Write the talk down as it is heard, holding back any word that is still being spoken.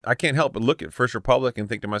I can't help but look at First Republic and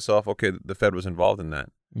think to myself, okay, the Fed was involved in that.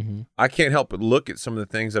 Mm-hmm. I can't help but look at some of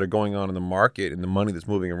the things that are going on in the market and the money that's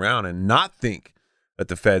moving around and not think that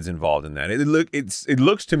the Fed's involved in that. It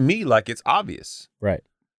looks to me like it's obvious. Right.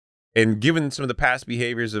 And given some of the past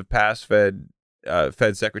behaviors of past Fed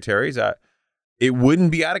secretaries, it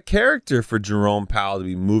wouldn't be out of character for Jerome Powell to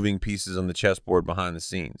be moving pieces on the chessboard behind the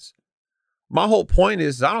scenes. My whole point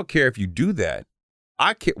is, I don't care if you do that.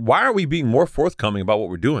 Why are we being more forthcoming about what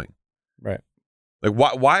we're doing? Right. Like,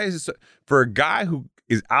 why is it for a guy who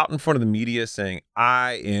is out in front of the media saying,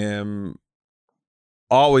 I am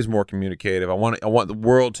always more communicative. I want the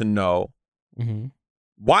world to know. Mm-hmm.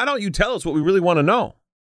 Why don't you tell us what we really want to know?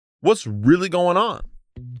 What's really going on?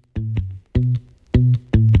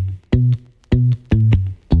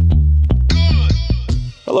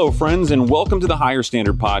 Hello, friends, and welcome to the Higher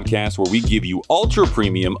Standard Podcast, where we give you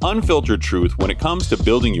ultra-premium, unfiltered truth when it comes to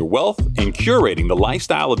building your wealth and curating the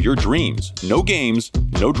lifestyle of your dreams. No games,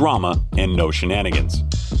 no drama, and no shenanigans.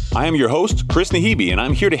 I am your host, Chris Nahibi, and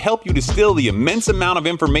I'm here to help you distill the immense amount of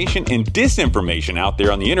information and disinformation out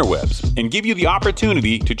there on the interwebs and give you the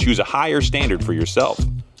opportunity to choose a higher standard for yourself.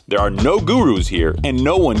 There are no gurus here, and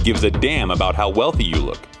no one gives a damn about how wealthy you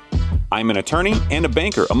look. I'm an attorney and a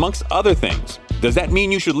banker, amongst other things. Does that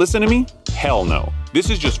mean you should listen to me? Hell no. This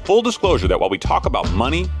is just full disclosure that while we talk about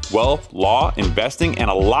money, wealth, law, investing, and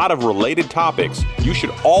a lot of related topics, you should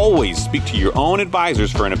always speak to your own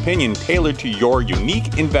advisors for an opinion tailored to your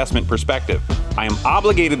unique investment perspective. I am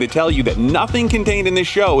obligated to tell you that nothing contained in this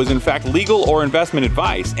show is in fact legal or investment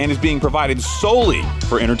advice and is being provided solely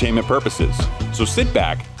for entertainment purposes. So sit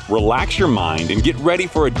back, relax your mind, and get ready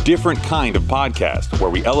for a different kind of podcast where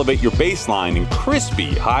we elevate your baseline in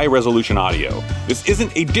crispy, high-resolution audio. This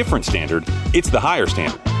isn't a different standard, it's the higher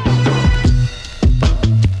standard.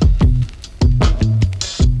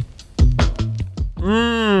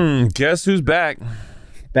 Guess who's back?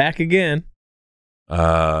 Back again.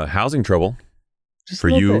 Housing trouble Just for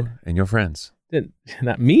a little you bit. and your friends.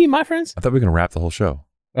 Not me, my friends? I thought we were going to wrap the whole show.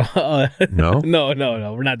 No?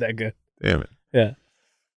 No. We're not that good. Damn it. Yeah.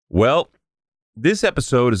 Well, this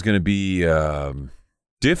episode is going to be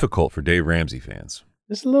difficult for Dave Ramsey fans.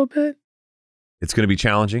 Just a little bit. It's going to be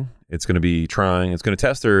challenging. It's going to be trying. It's going to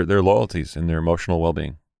test their loyalties and their emotional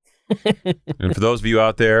well-being. And for those of you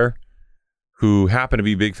out there who happen to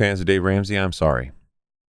be big fans of Dave Ramsey, I'm sorry.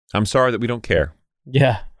 I'm sorry that we don't care.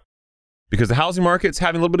 Yeah. Because the housing market's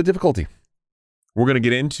having a little bit of difficulty. We're going to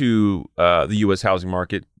get into the U.S. housing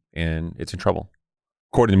market, and it's in trouble.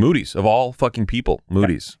 According to Moody's, of all fucking people,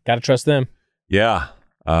 Moody's. Got to trust them. Yeah.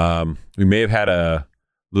 We may have had a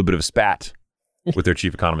little bit of a spat with their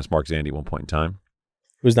chief economist, Mark Zandi, at one point in time.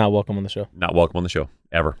 Who's not welcome on the show. Not welcome on the show,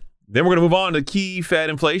 ever. Then we're going to move on to key Fed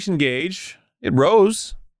inflation gauge. It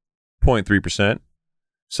rose 0.3%.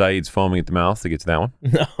 Saeed's foaming at the mouth to get to that one.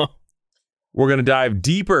 No. We're going to dive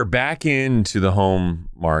deeper back into the home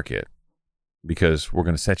market because we're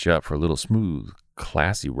going to set you up for a little smooth,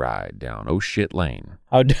 classy ride down oh shit lane.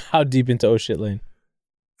 How deep into oh shit lane?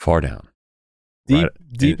 Far down.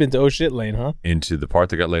 Deep into oh shit lane, huh? Into the part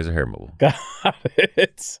that got laser hair removal. Got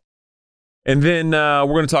it. And then we're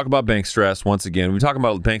going to talk about bank stress once again. We talk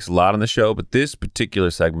about banks a lot on the show, but this particular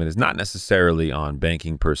segment is not necessarily on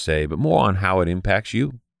banking per se, but more on how it impacts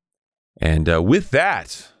you. And with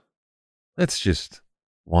that, let's just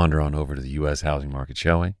wander on over to the U.S. housing market,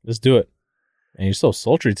 shall we? Let's do it. And you're so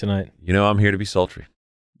sultry tonight. You know, I'm here to be sultry.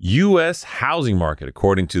 U.S. housing market,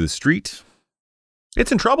 according to The Street,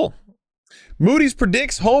 it's in trouble. Moody's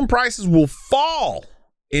predicts home prices will fall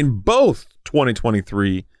in both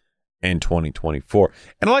 2023 and 2024.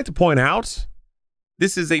 And I'd like to point out,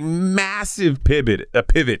 this is a massive pivot,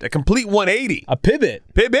 a complete 180. A pivot.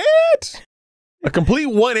 A complete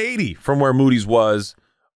 180 from where Moody's was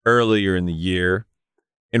earlier in the year.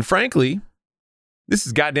 And frankly, this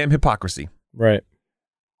is goddamn hypocrisy. Right.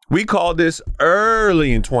 We called this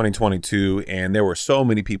early in 2022, and there were so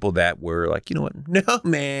many people that were like, you know what? No,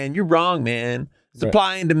 man, you're wrong, man.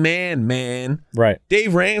 Supply and demand, man. Right.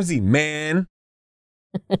 Dave Ramsey, man.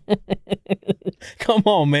 Come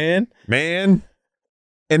on, man. Man.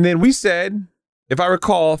 And then we said, if I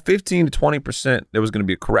recall, 15 to 20%, there was going to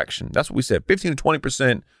be a correction. That's what we said. 15 to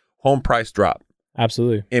 20% home price drop.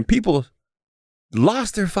 Absolutely. And people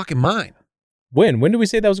lost their fucking mind. When did we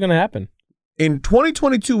say that was going to happen? In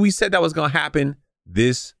 2022, we said that was going to happen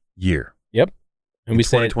this year. Yep. And we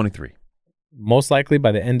said 2023. Most likely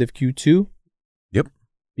by the end of Q2. Yep.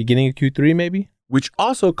 Beginning of Q3, maybe. Which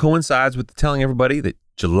also coincides with telling everybody that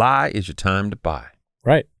July is your time to buy.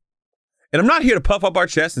 Right. And I'm not here to puff up our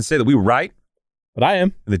chest and say that we were right. But I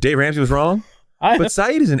am. And that Dave Ramsey was wrong. But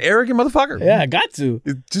Saeed is an arrogant motherfucker. Yeah, I got to.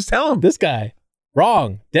 Just tell him. This guy.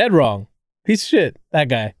 Wrong. Dead wrong. Piece of shit. That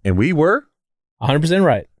guy. And we were 100%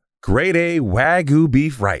 right. grade A Wagyu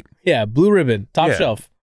beef right. Yeah, blue ribbon. Top shelf.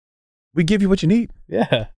 We give you what you need.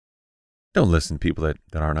 Yeah. Don't listen to people that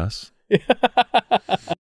aren't us.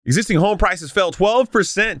 Existing home prices fell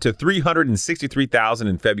 12% to $363,000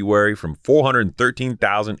 in February from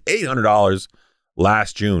 $413,800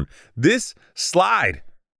 last June. This slide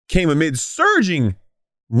came amid surging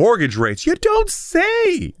mortgage rates. You don't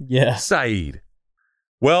say, Yeah. Saeed.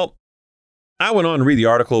 Well, I went on to read the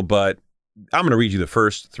article, but I'm going to read you the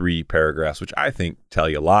first 3 paragraphs, which I think tell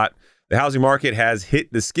you a lot. The housing market has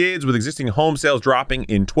hit the skids with existing home sales dropping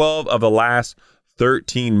in 12 of the last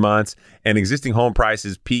 13 months and existing home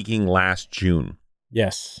prices peaking last June.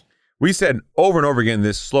 Yes. We said over and over again,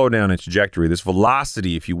 this slowdown in trajectory, this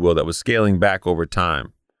velocity, if you will, that was scaling back over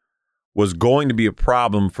time was going to be a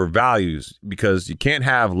problem for values because you can't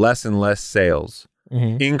have less and less sales,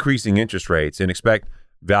 increasing interest rates, and expect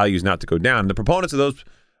values not to go down. The proponents of those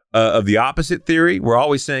of the opposite theory were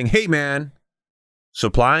always saying, hey, man,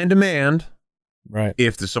 supply and demand. Right.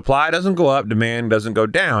 If the supply doesn't go up, demand doesn't go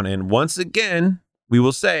down. And once again, we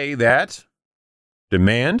will say that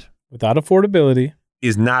demand without affordability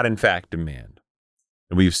is not, in fact, demand.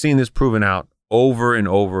 And we've seen this proven out over and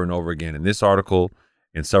over and over again in this article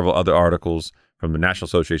and several other articles from the National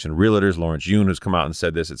Association of Realtors. Lawrence Yun has come out and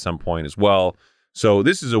said this at some point as well. So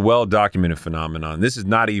this is a well-documented phenomenon. This is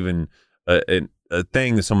not even a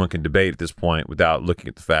thing that someone can debate at this point without looking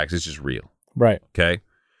at the facts. It's just real. Right. Okay.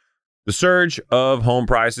 The surge of home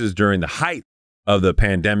prices during the height of the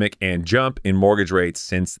pandemic and jump in mortgage rates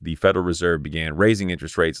since the Federal Reserve began raising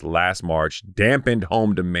interest rates last March dampened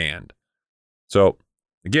home demand. So,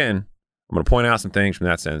 again, I'm going to point out some things from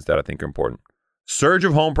that sense that I think are important. Surge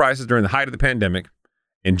of home prices during the height of the pandemic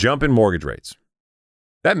and jump in mortgage rates.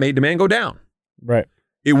 That made demand go down. Right.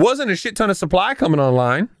 It wasn't a shit ton of supply coming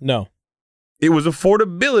online. No. It was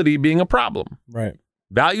affordability being a problem. Right.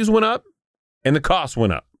 Values went up and the costs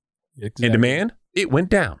went up. Exactly. And demand, it went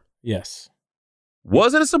down. Yes.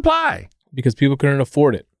 Wasn't a supply. Because people couldn't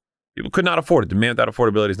afford it. People could not afford it. Demand without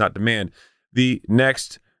affordability is not demand. The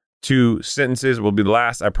next 2 sentences will be the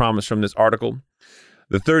last, I promise, from this article.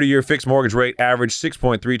 The 30-year fixed mortgage rate averaged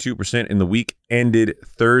 6.32% in the week ended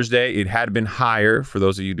Thursday. It had been higher, for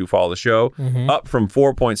those of you who do follow the show, up from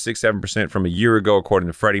 4.67% from a year ago, according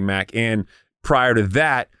to Freddie Mac. And prior to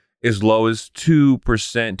that, as low as 2%,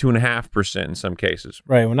 2.5% in some cases.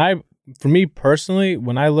 Right. For me personally,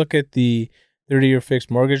 when I look at the 30-year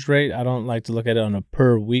fixed mortgage rate, I don't like to look at it on a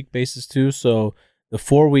per week basis too. So the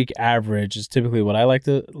 4-week average is typically what I like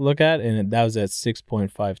to look at, and that was at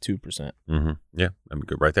 6.52%. Yeah, I'm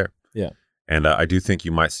good right there. Yeah. And I do think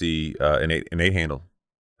you might see an eight handle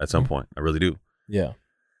at some point. I really do. Yeah.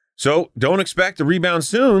 So don't expect a rebound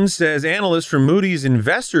soon, says analyst from Moody's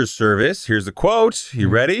Investors Service. Here's the quote. You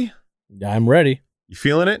ready? I'm ready. You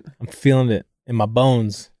feeling it? I'm feeling it in my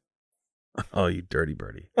bones. Oh, you dirty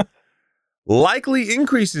birdie. Likely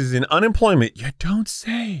increases in unemployment. You don't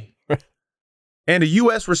say. And a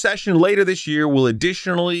U.S. recession later this year will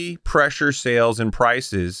additionally pressure sales and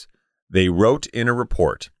prices, they wrote in a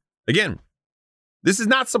report. Again, this is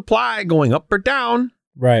not supply going up or down.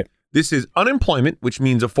 Right. This is unemployment, which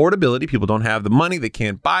means affordability. People don't have the money. They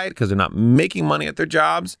can't buy it because they're not making money at their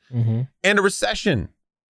jobs. And a recession,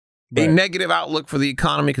 a negative outlook for the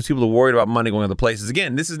economy because people are worried about money going other places.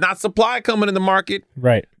 Again, this is not supply coming in the market.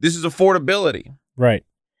 Right. This is affordability. Right.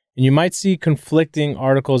 And you might see conflicting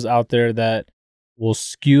articles out there that will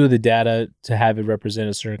skew the data to have it represent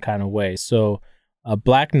a certain kind of way. So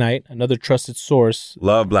Black Knight, another trusted source.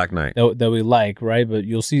 Love Black Knight. That we like, right? But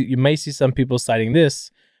you may see some people citing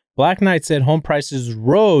this. Black Knight said home prices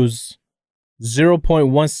rose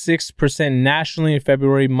 0.16% nationally in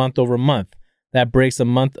February month over month. That breaks a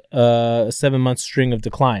 7-month string of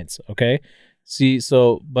declines. Okay.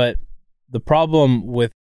 But the problem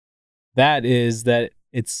with that is that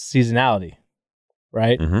it's seasonality,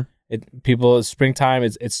 right? Springtime,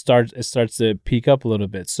 it starts to peak up a little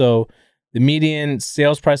bit. So the median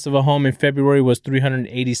sales price of a home in February was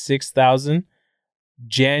 $386,000.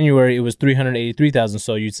 January, it was $383,000.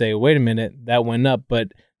 So you'd say, wait a minute, that went up,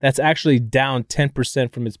 but that's actually down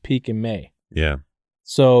 10% from its peak in May. Yeah.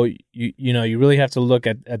 So you really have to look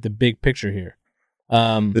at the big picture here.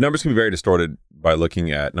 The numbers can be very distorted by looking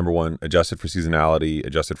at, number one, adjusted for seasonality,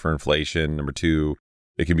 adjusted for inflation. Number two,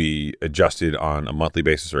 it can be adjusted on a monthly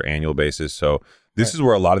basis or annual basis. So this is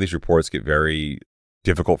where a lot of these reports get very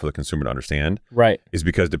difficult for the consumer to understand. Right. Is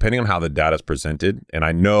because depending on how the data is presented, and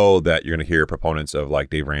I know that you're going to hear proponents of like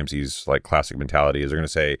Dave Ramsey's like classic mentality is they're going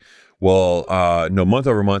to say, well, no, month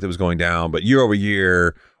over month it was going down, but year over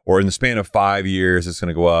year or in the span of 5 years, it's going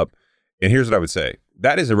to go up. And here's what I would say.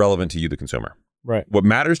 That is irrelevant to you, the consumer. Right. What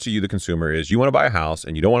matters to you, the consumer, is you want to buy a house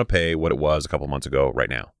and you don't want to pay what it was a couple months ago right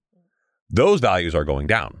now. Those values are going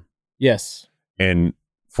down. Yes. And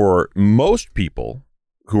for most people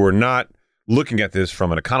who are not looking at this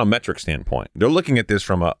from an econometric standpoint, they're looking at this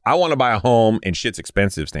from a, I want to buy a home and shit's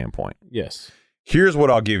expensive standpoint. Yes. Here's what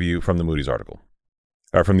I'll give you from the Moody's article,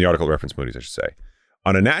 or from the article reference Moody's, I should say.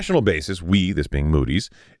 On a national basis, we, this being Moody's,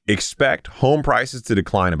 expect home prices to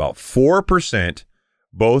decline about 4%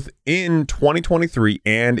 both in 2023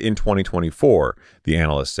 and in 2024, the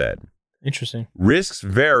analyst said. Interesting. Risks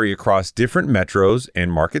vary across different metros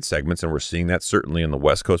and market segments, and we're seeing that certainly in the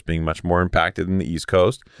West Coast being much more impacted than the East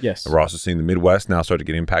Coast. Yes. And we're also seeing the Midwest now start to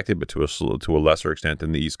get impacted, but to a lesser extent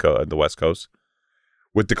than the West Coast.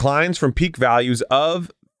 With declines from peak values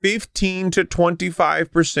of 15 to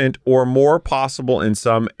 25% or more possible in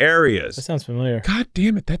some areas. That sounds familiar. God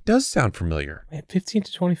damn it, that does sound familiar. Man, 15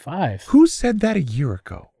 to 25. Who said that a year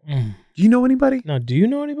ago? Do you know anybody? No, do you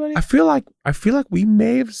know anybody? I feel like we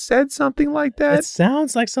may have said something like that. That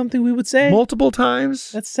sounds like something we would say. Multiple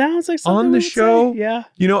times. That sounds like something on the we would show. say. Yeah.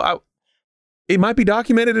 You know, it might be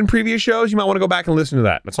documented in previous shows. You might want to go back and listen to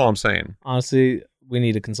that. That's all I'm saying. Honestly, we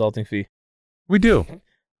need a consulting fee. We do.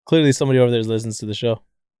 Clearly, somebody over there listens to the show.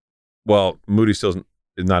 Well, Moody still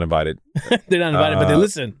is not invited. They're not invited, but they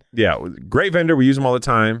listen. Yeah. Great vendor. We use them all the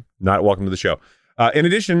time. Not welcome to the show. In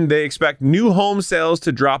addition, they expect new home sales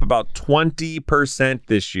to drop about 20%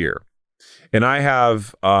 this year. And I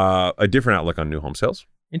have a different outlook on new home sales.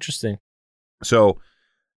 Interesting. So,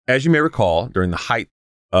 as you may recall, during the height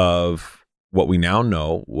of what we now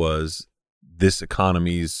know was this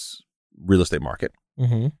economy's real estate market,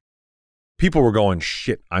 people were going,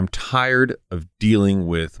 shit, I'm tired of dealing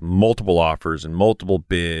with multiple offers and multiple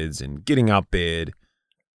bids and getting outbid.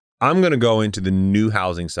 I'm going to go into the new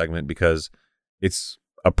housing segment because it's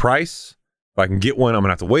a price. If I can get one, I'm going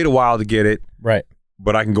to have to wait a while to get it. Right.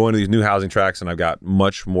 But I can go into these new housing tracts and I've got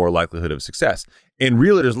much more likelihood of success. And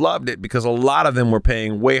realtors loved it because a lot of them were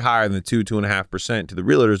paying way higher than 2.5% to the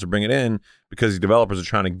realtors to bring it in because the developers are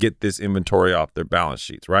trying to get this inventory off their balance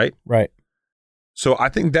sheets, right? Right. So I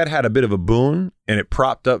think that had a bit of a boon and it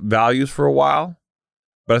propped up values for a while.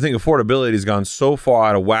 But I think affordability has gone so far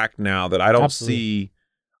out of whack now that I don't see,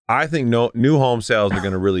 I think new home sales are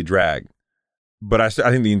going to really drag. But I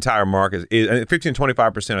think the entire market is 15 to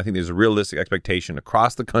 25%. I think there's a realistic expectation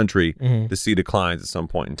across the country to see declines at some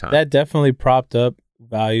point in time. That definitely propped up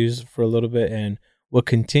values for a little bit. And what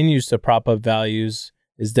continues to prop up values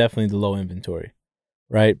is definitely the low inventory,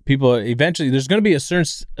 right? People eventually, there's going to be a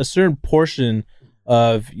certain portion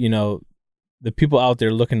of, you know, the people out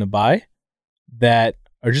there looking to buy that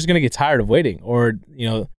are just going to get tired of waiting, or, you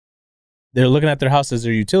know, they're looking at their house as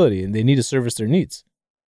their utility and they need to service their needs,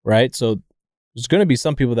 right? So there's going to be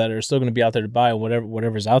some people that are still going to be out there to buy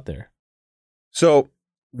whatever's out there. So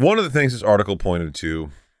one of the things this article pointed to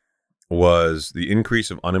was the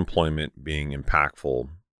increase of unemployment being impactful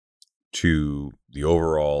to the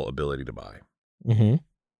overall ability to buy.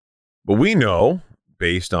 But we know,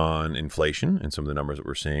 based on inflation and some of the numbers that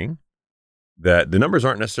we're seeing, that the numbers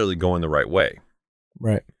aren't necessarily going the right way.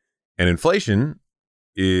 Right. And inflation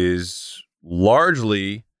is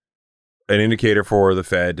largely an indicator for the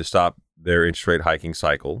Fed to stop their interest rate hiking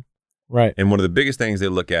cycle. Right. And one of the biggest things they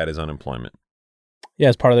look at is unemployment. Yeah,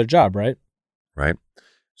 it's part of their job, right? Right.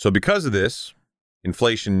 So because of this,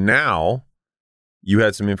 inflation now, you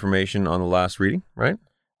had some information on the last reading, right?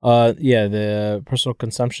 Yeah, the personal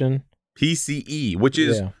consumption. PCE, which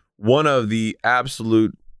is one of the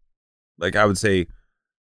absolute, like I would say,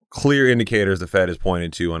 clear indicators the Fed has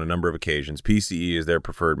pointed to on a number of occasions. PCE is their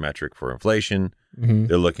preferred metric for inflation.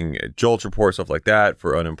 They're looking at JOLTS reports, stuff like that,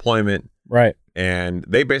 for unemployment. Right. And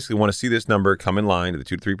they basically want to see this number come in line to the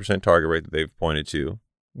 2 to 3% target rate that they've pointed to.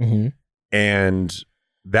 And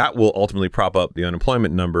that will ultimately prop up the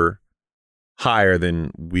unemployment number higher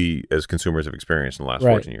than we as consumers have experienced in the last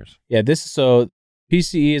 14 years. Yeah, so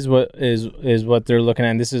PCE is what they're looking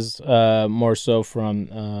at. And this is more so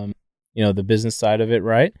from you know, the business side of it,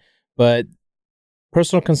 right? But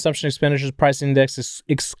personal consumption expenditures price index,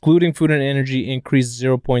 excluding food and energy, increased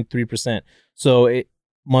 0.3%. So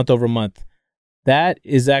month over month, that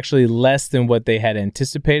is actually less than what they had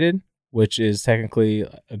anticipated, which is technically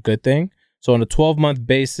a good thing. So on a 12-month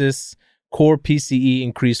basis, core PCE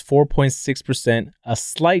increased 4.6%, a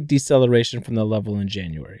slight deceleration from the level in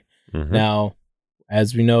January. Now,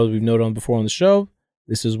 as we know, we've noted on before on the show,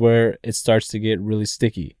 this is where it starts to get really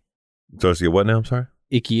sticky. Starts to get what now? I'm sorry?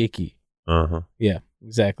 Icky. Yeah,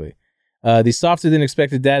 exactly. The softer than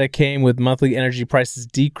expected data came with monthly energy prices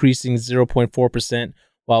decreasing 0.4%,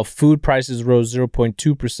 while food prices rose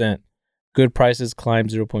 0.2%. Good prices climbed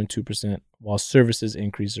 0.2%, while services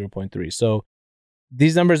increased 0.3%. So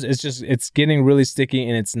these numbers, it's getting really sticky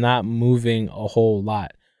and it's not moving a whole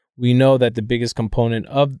lot. We know that the biggest component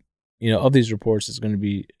of these reports is going to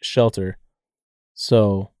be shelter.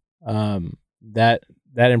 So that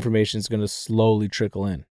information is going to slowly trickle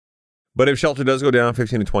in. But if shelter does go down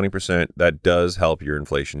 15 to 20%, that does help your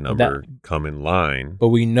inflation number come in line. But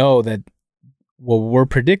we know that what we're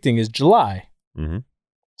predicting is July. Mm-hmm.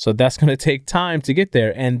 So that's going to take time to get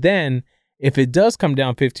there. And then if it does come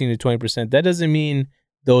down 15 to 20%, that doesn't mean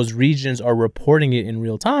those regions are reporting it in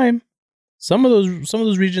real time. Some of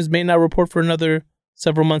those regions may not report for another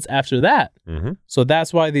several months after that. Mm-hmm. So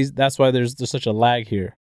that's why there's such a lag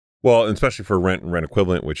here. Well, and especially for rent and rent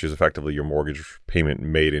equivalent, which is effectively your mortgage payment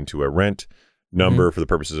made into a rent number for the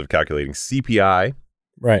purposes of calculating CPI.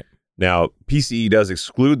 Right. Now, PCE does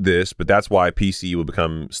exclude this, but that's why PCE will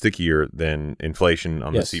become stickier than inflation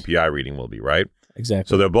on the CPI reading will be, right? Exactly.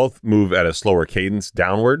 So they'll both move at a slower cadence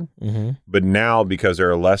downward. Mm-hmm. But now, because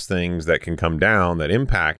there are less things that can come down that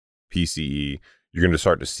impact PCE, you're going to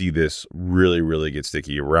start to see this really, really get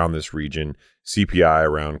sticky around this region. CPI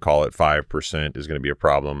around, call it 5%, is going to be a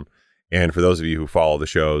problem. And for those of you who follow the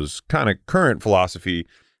show's kind of current philosophy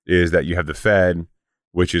is that you have the Fed,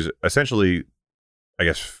 which is essentially, I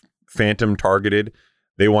guess, phantom targeted.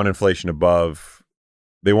 They want inflation above,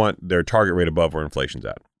 they want their target rate above where inflation's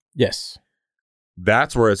at. Yes.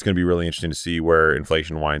 That's where it's going to be really interesting to see where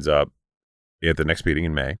inflation winds up at the next meeting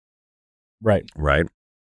in May. Right. Right.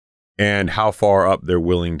 And how far up they're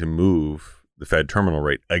willing to move the Fed terminal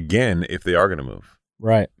rate again, if they are going to move.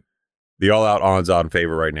 Right. The all-out odds-on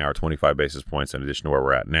favor right now are 25 basis points in addition to where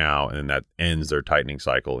we're at now, and that ends their tightening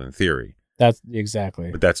cycle in theory. That's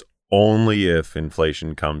exactly. But that's only if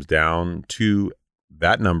inflation comes down to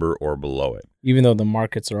that number or below it. Even though the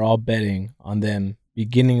markets are all betting on them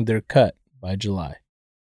beginning their cut by July.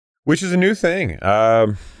 Which is a new thing.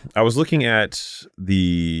 I was looking at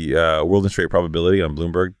the world interest rate probability on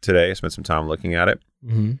Bloomberg today. I spent some time looking at it.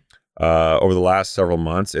 Mm-hmm. Over the last several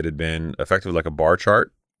months, it had been effectively like a bar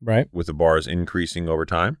chart. Right. With the bars increasing over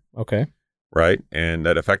time. Okay. Right. And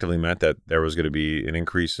that effectively meant that there was going to be an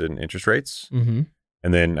increase in interest rates. Mm-hmm.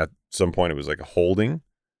 And then at some point it was like a holding.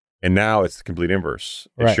 And now it's the complete inverse.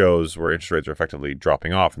 It Right. shows where interest rates are effectively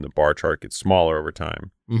dropping off and the bar chart gets smaller over time.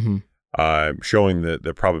 Mm-hmm. Showing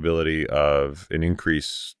the probability of an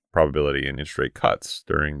increased probability in interest rate cuts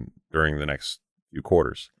during the next few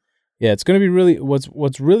quarters. Yeah, it's going to be really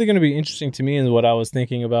what's really going to be interesting to me and what I was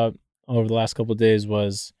thinking about over the last couple of days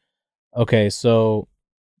was, okay, so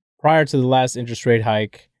prior to the last interest rate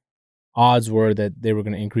hike, odds were that they were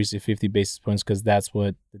going to increase it 50 basis points because that's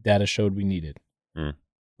what the data showed we needed. Mm.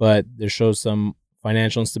 But there shows some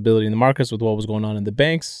financial instability in the markets with what was going on in the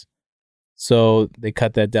banks. So they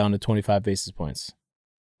cut that down to 25 basis points,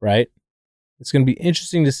 right? It's going to be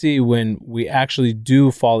interesting to see when we actually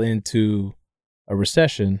do fall into a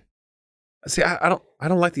recession. See, I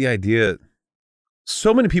don't like the idea.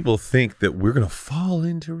 So many people think that we're going to fall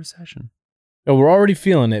into recession. No, we're already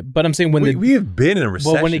feeling it, but I'm saying when we have been in a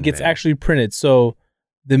recession. Well, when it gets actually printed, so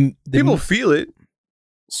the people feel it.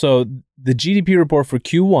 So the GDP report for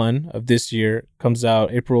Q1 of this year comes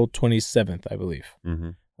out April 27th, I believe.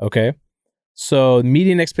 Mm-hmm. Okay, so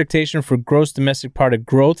median expectation for gross domestic product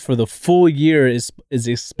growth for the full year is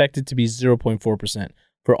expected to be 0.4%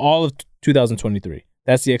 for all of 2023.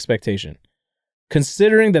 That's the expectation.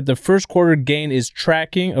 Considering that the first quarter gain is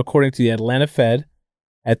tracking, according to the Atlanta Fed,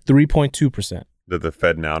 at 3.2%. The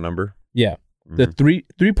Fed now number? Yeah. Mm-hmm. The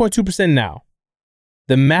 3.2% now.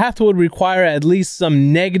 The math would require at least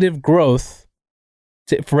some negative growth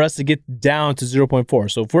for us to get down to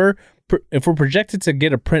 0.4. So if we're projected to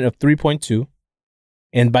get a print of 3.2,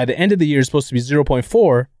 and by the end of the year it's supposed to be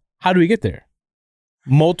 0.4, how do we get there?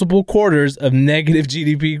 Multiple quarters of negative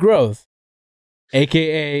GDP growth.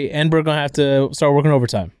 AKA, and we're going to have to start working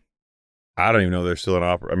overtime. I don't even know they're still in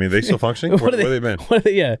opera. I mean, are they still functioning? Where have they been?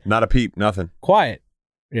 Yeah. Not a peep, nothing. Quiet.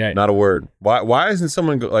 Yeah. Not a word. Why isn't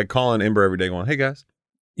someone like calling Ember every day going, hey guys.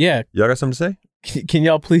 Yeah. Y'all got something to say? Can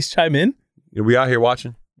y'all please chime in? We out here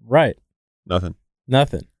watching? Right. Nothing.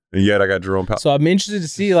 And yet I got Jerome Powell. So I'm interested to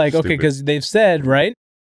see okay, because they've said, right?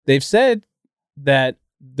 They've said that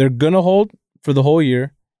they're going to hold for the whole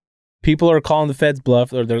year. People are calling the Fed's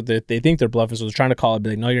bluff, or they think they're bluffing, so they're trying to call it, be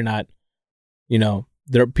like, no, you're not.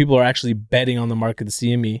 People are actually betting on the market, the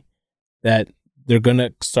CME, that they're going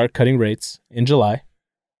to start cutting rates in July,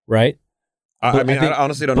 right? I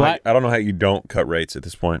honestly don't know. I don't know how you don't cut rates at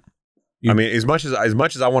this point. I mean, as much as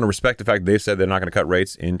I want to respect the fact that they've said they're not going to cut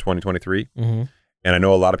rates in 2023, Mm-hmm. and I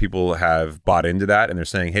know a lot of people have bought into that, and they're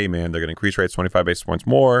saying, hey, man, they're going to increase rates 25 basis points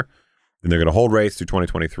more, and they're going to hold rates through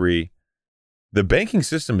 2023. The banking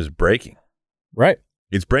system is breaking. Right.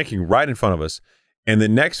 It's breaking right in front of us. And the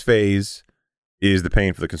next phase is the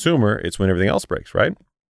pain for the consumer. It's when everything else breaks, right?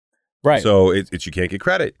 Right. So it's you can't get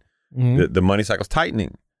credit. Mm-hmm. The money cycle's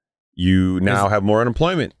tightening. You now have more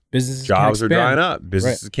unemployment. Businesses Jobs are can't expand. drying up.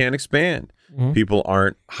 Businesses can't expand. Mhm. People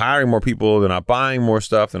aren't hiring more people. They're not buying more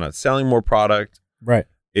stuff. They're not selling more product. Right.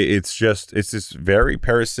 It's this very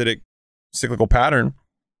parasitic cyclical pattern.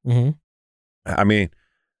 Mm-hmm. I mean,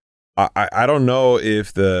 I don't know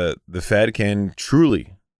if the Fed can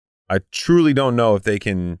truly, I truly don't know if they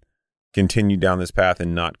can continue down this path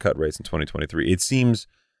and not cut rates in 2023. It seems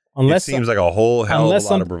like a whole hell of a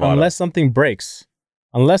lot of bravado. Unless something breaks.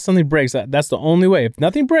 Unless something breaks, that's the only way. If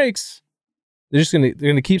nothing breaks, they're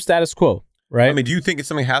gonna keep status quo, right? I mean, do you think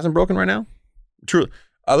something hasn't broken right now? Truly,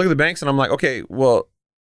 I look at the banks and I'm like, okay, well,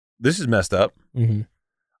 this is messed up. Mm-hmm.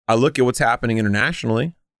 I look at what's happening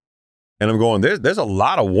internationally, and I'm going, there's a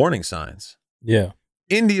lot of warning signs. Yeah.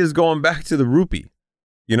 India's going back to the rupee.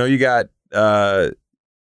 You know, you've got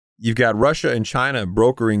Russia and China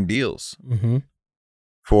brokering deals Mm-hmm.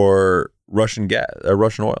 for Russian gas,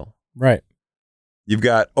 Russian oil. Right. You've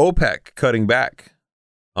got OPEC cutting back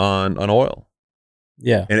on oil.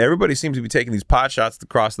 Yeah. And everybody seems to be taking these pot shots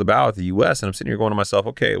across the bow at the U.S. And I'm sitting here going to myself,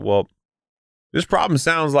 okay, well, this problem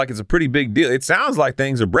sounds like it's a pretty big deal. It sounds like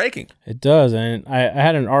things are breaking. It does. And I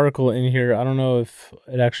had an article in here. I don't know if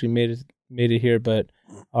it actually made it here, but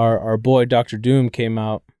our boy Dr. Doom came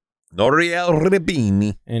out. Nouriel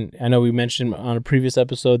Ribini. And I know we mentioned on a previous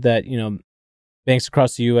episode that, banks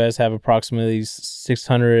across the U.S. have approximately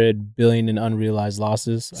 $600 billion in unrealized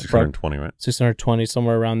losses. 620, right? 620,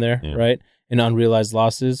 somewhere around there, Yeah. right? In unrealized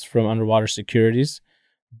losses from underwater securities.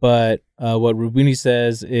 But what Rubini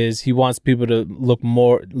says is he wants people to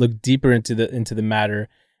look deeper into the matter,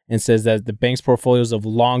 and says that the bank's portfolios of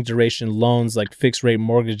long duration loans like fixed rate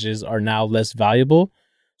mortgages are now less valuable.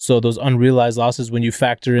 So those unrealized losses, when you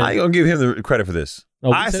factor in, I ain't gonna give him the credit for this.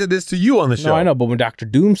 No, I said this to you on the show. No, I know, but when Dr.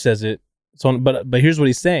 Doom says it, but here's what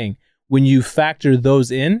he's saying: when you factor those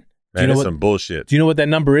in, Some bullshit. Do you know what that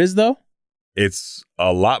number is, though? It's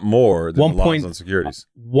a lot more than the loss on securities.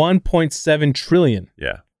 1.7 trillion.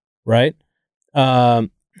 Yeah. Right?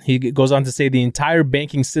 He goes on to say the entire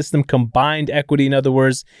banking system combined equity, in other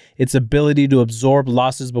words, its ability to absorb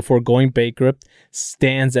losses before going bankrupt,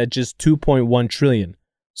 stands at just 2.1 trillion.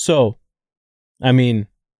 So, I mean,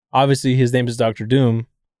 obviously his name is Dr. Doom.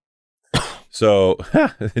 So,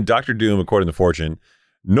 Dr. Doom, according to Fortune,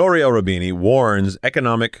 Nouriel Rubini warns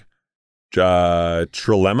economic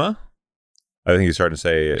trilemma. I think he's starting to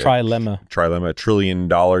say trilemma, $1 trillion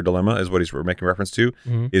dilemma is what he's making reference to,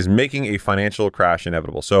 is making a financial crash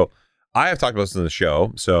inevitable. So I have talked about this in the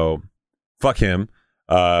show. So fuck him.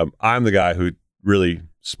 I'm the guy who really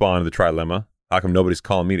spawned the trilemma. How come nobody's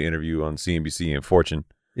calling me to interview on CNBC and Fortune?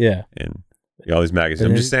 Yeah. And all these magazines.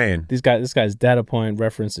 I'm just saying. This guy's data point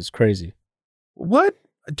reference is crazy. What?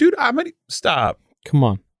 Dude, I might stop. Come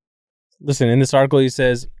on. Listen, in this article he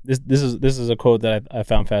says this is a quote that I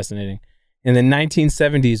found fascinating. In the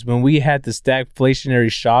 1970s, when we had the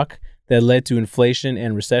stagflationary shock that led to inflation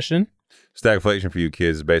and recession. Stagflation for you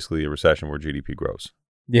kids is basically a recession where GDP grows.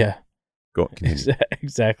 Yeah. Go continue.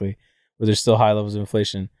 Exactly. Where there's still high levels of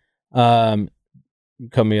inflation. You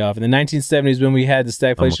cut me off. In the 1970s, when we had the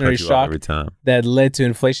stagflationary shock that led to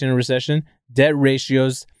inflation and recession, debt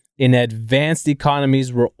ratios in advanced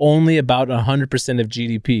economies were only about 100% of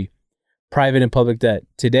GDP, private and public debt.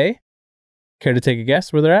 Today, care to take a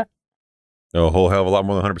guess where they're at? A whole hell of a lot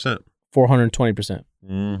more than 100%. 420%.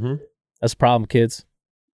 Mm-hmm. That's a problem, kids.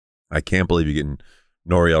 I can't believe you're getting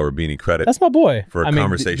Nouriel Rubini credit. That's my boy. For a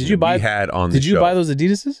conversation we had on the show. Did you buy those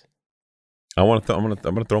Adidas's? I'm gonna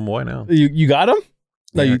throw them away now. You got them?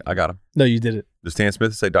 No, yeah, I got them. No, you did it. Does Stan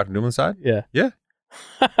Smith say Dr. Doom on the side? Yeah. Yeah.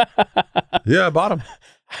 Yeah, I bought them.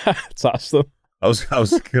 It's awesome. I was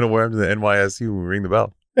gonna wear them to the NYSC when we ring the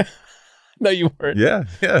bell. No, you weren't. Yeah.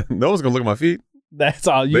 No one's gonna look at my feet. That's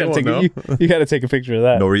all. You gotta take a picture of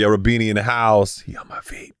that. Nouriel Rubini in the house. He on my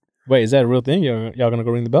feet. Wait, is that a real thing? Y'all gonna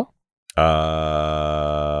go ring the bell?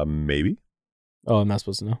 Maybe. Oh, I'm not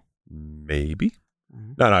supposed to know. Maybe.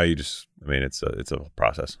 No. You just. I mean, it's a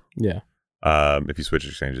process. Yeah. If you switch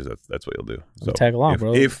exchanges, that's what you'll do. So tag along,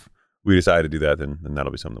 bro. If we decide to do that, then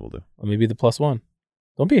that'll be something that we'll do. Or maybe the +1.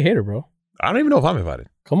 Don't be a hater, bro. I don't even know if I'm invited.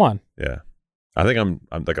 Come on. Yeah. I think I'm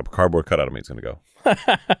like a cardboard cutout of me. It's gonna go.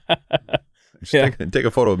 Just take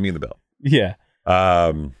a photo of me in the bell. Yeah.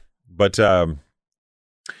 But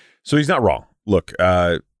So he's not wrong. Look,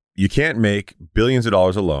 you can't make billions of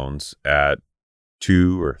dollars of loans at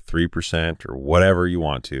 2 or 3% or whatever you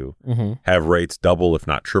want to, have rates double, if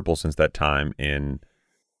not triple, since that time in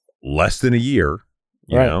less than a year,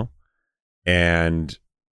 you know, and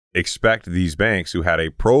expect these banks who had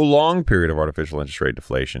a prolonged period of artificial interest rate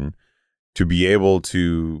deflation to be able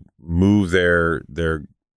to move their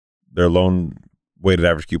loan weighted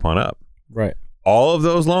average coupon up. Right. All of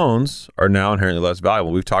those loans are now inherently less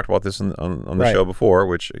valuable. We've talked about this on the show before,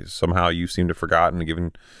 which somehow you seem to have forgotten and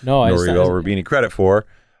given Noriel Rubini credit for.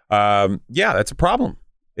 Yeah, that's a problem.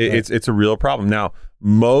 It's a real problem. Now,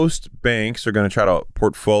 most banks are going to try to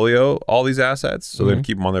portfolio all these assets, so they're going to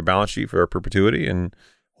keep them on their balance sheet for perpetuity and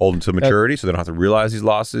hold them to maturity, so they don't have to realize these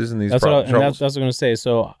losses and these troubles. That's what I was going to say.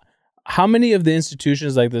 So, how many of the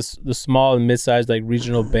institutions like this, the small and mid-sized like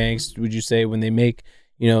regional banks, would you say when they make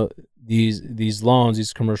these loans,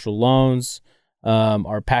 these commercial loans,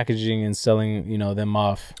 are packaging and selling them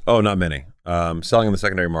off? Oh, not many. Selling in the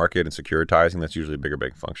secondary market and securitizing, that's usually a bigger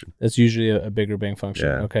bank function. That's usually a bigger bank function.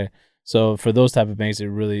 Yeah. Okay. So for those type of banks, it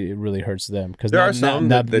really hurts them because now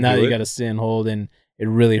you got to sit and hold, and it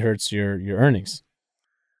really hurts your earnings.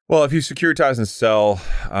 Well, if you securitize and sell,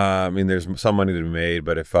 there's some money to be made,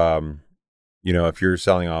 but if if you're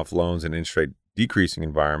selling off loans in an interest rate decreasing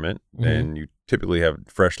environment, then you typically have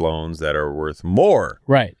fresh loans that are worth more.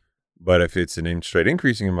 Right. But if it's an interest rate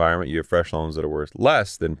increasing environment, you have fresh loans that are worth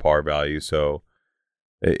less than par value. So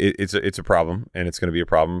it's a problem, and it's going to be a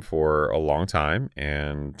problem for a long time.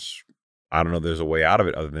 And I don't know if there's a way out of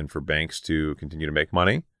it other than for banks to continue to make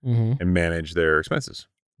money and manage their expenses.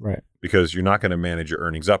 Right. Because you're not going to manage your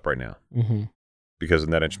earnings up right now. Because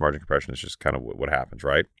net interest margin compression is just kind of what happens,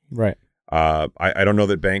 right? Right. I don't know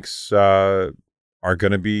that banks are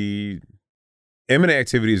going to be... M&A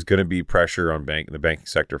activity is going to be pressure on the banking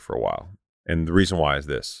sector for a while. And the reason why is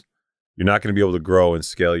this. You're not going to be able to grow and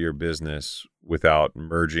scale your business without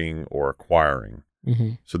merging or acquiring.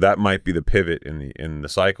 So that might be the pivot in the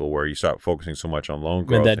cycle where you start focusing so much on loan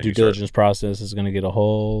growth. And that due diligence process is going to get a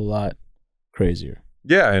whole lot crazier.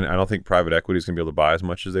 Yeah, and I don't think private equity is going to be able to buy as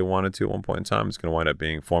much as they wanted to at one point in time. It's going to wind up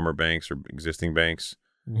being former banks or existing banks,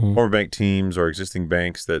 former bank teams or existing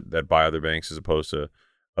banks that buy other banks as opposed to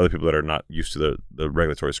other people that are not used to the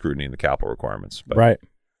regulatory scrutiny and the capital requirements. But right.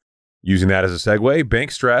 Using that as a segue, bank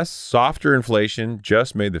stress, softer inflation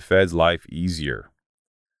just made the Fed's life easier.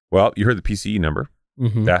 Well, you heard the PCE number.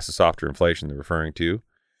 That's the softer inflation they're referring to.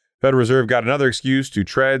 Federal Reserve got another excuse to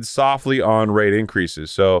tread softly on rate increases.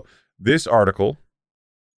 So this article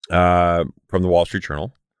from the Wall Street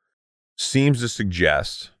Journal seems to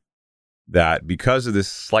suggest that because of this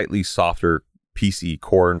slightly softer PCE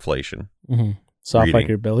core inflation, soft like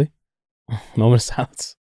your belly. Moment of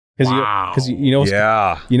silence. Because you know what's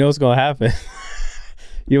going to happen.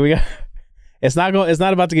 It's not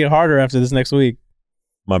about to get harder after this next week.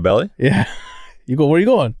 My belly? Yeah. Where are you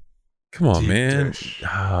going? Come on, deep man.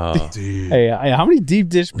 Oh. Hey, how many deep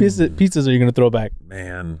dish pizzas are you going to throw back?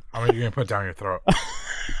 Man. How many are you going to put down your throat?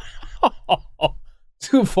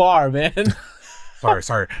 Too far, man.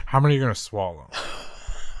 Sorry. How many are you going to swallow?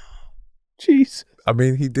 Jeez. I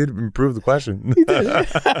mean, he did improve the question. He did.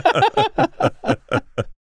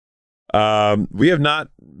 We have not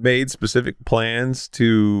made specific plans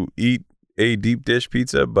to eat a deep dish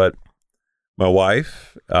pizza, but my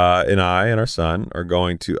wife and I and our son are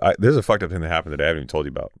going to. There's a fucked up thing that happened today I haven't even told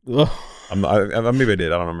you about. Maybe I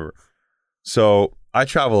did. I don't remember. So I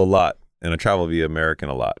travel a lot, and I travel via American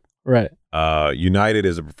a lot. Right. United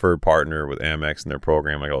is a preferred partner with Amex in their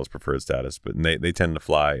program, like all this preferred status, but they tend to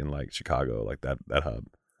fly in like Chicago, like that hub.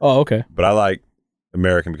 Oh, okay. But I like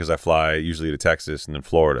American because I fly usually to Texas and then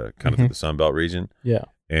Florida, kind of through the Sun Belt region. Yeah.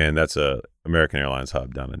 And that's a American Airlines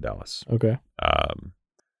hub down in Dallas. Okay.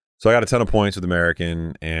 So I got a ton of points with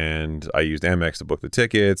American, and I used Amex to book the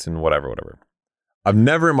tickets and whatever. I've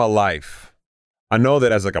never in my life, I know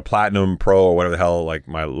that as like a platinum pro or whatever the hell like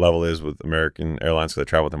my level is with American Airlines because I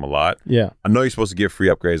travel with them a lot. Yeah. I know you're supposed to get free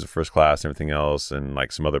upgrades to first class and everything else and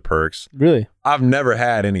like some other perks. Really? I've never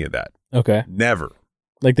had any of that. Okay. Never.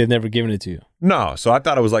 Like they've never given it to you? No. So I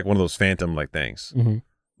thought it was like one of those phantom like things.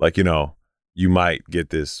 Like, you might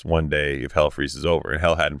get this one day if hell freezes over, and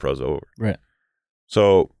hell hadn't froze over. Right.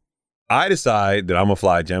 So I decide that I'm going to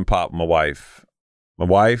fly Gen Pop with my wife. My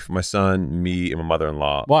wife, my son, me, and my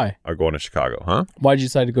mother-in-law. Why? Are going to Chicago, huh? Why did you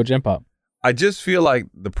decide to go Gen Pop? I just feel like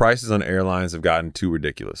the prices on airlines have gotten too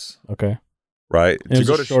ridiculous. Okay. Right? It's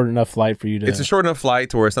a short enough flight for you to... It's a short enough flight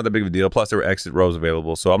to where it's not that big of a deal. Plus, there were exit rows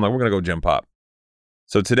available. So I'm like, we're going to go Gen Pop.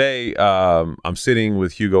 So today, I'm sitting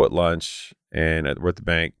with Hugo at lunch, and we're at the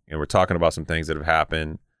bank, and we're talking about some things that have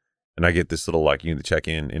happened. And I get this little like you need to check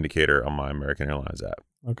in indicator on my American Airlines app.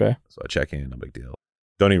 Okay. So I check in, no big deal.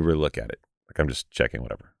 Don't even really look at it. Like I'm just checking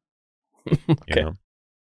whatever. Okay. You know?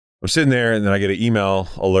 I'm sitting there and then I get an email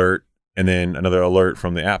alert and then another alert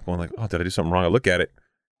from the app. I'm like, oh, did I do something wrong? I look at it.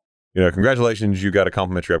 You know, congratulations, you got a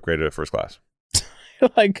complimentary upgrade to first class.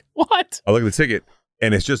 You're like, what? I look at the ticket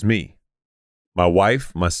and it's just me. My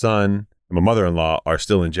wife, my son, and my mother-in-law are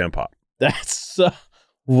still in Gen Pop. That's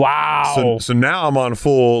wow. So now I'm on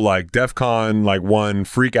full like DEFCON like 1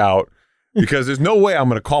 freak out because there's no way I'm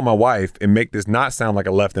going to call my wife and make this not sound like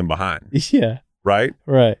I left them behind. Yeah. Right?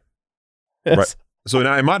 Right. Right. So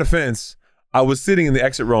now in my defense, I was sitting in the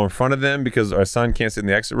exit row in front of them because our son can't sit in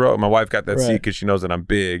the exit row. My wife got that seat because she knows that I'm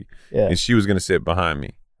big and she was going to sit behind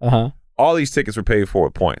me. Uh-huh. All these tickets were paid for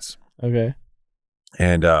with points. Okay.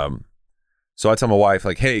 And so I tell my wife,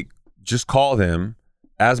 like, hey, just call them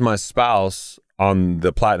as my spouse on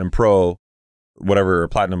the Platinum Pro, whatever, or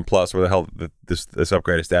Platinum Plus, where the hell this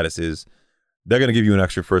upgraded status is. They're going to give you an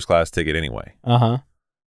extra first class ticket anyway. Uh-huh.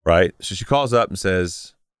 Right? So she calls up and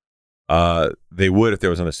says, they would if there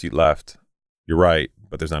was another seat left. You're right,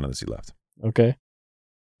 but there's not another seat left. Okay.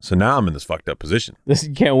 So now I'm in this fucked up position.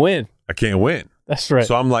 You can't win. I can't win. That's right.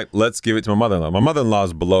 So I'm like, let's give it to my mother-in-law. My mother-in-law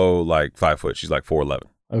is below like 5 foot. She's like 4'11".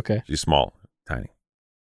 Okay. She's small, tiny.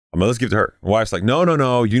 I'm like, let's give it to her. My wife's like, no.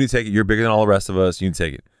 You need to take it. You're bigger than all the rest of us. You need to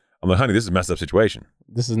take it. I'm like, honey, this is a messed up situation.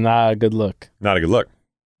 This is not a good look. Not a good look.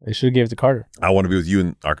 They should have gave it to Carter. I want to be with you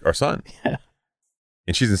and our son. Yeah.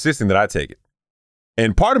 And she's insisting that I take it.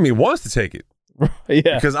 And part of me wants to take it.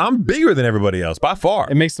 Yeah. Because I'm bigger than everybody else by far.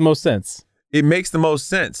 It makes the most sense. It makes the most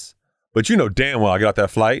sense. But you know damn well I get off that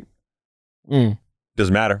flight.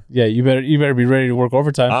 Doesn't matter. Yeah, you better be ready to work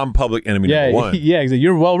overtime. I'm public enemy number one. Yeah, exactly.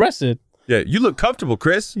 You're well rested. Yeah, you look comfortable,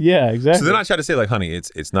 Chris. Yeah, exactly. So then I try to say, like, honey,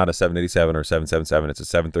 it's not a 787 or 777. It's a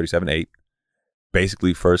 737-8.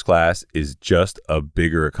 Basically, first class is just a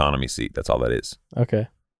bigger economy seat. That's all that is. Okay.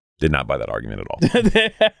 Did not buy that argument at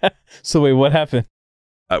all. So wait, what happened?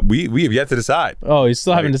 We have yet to decide. Oh, you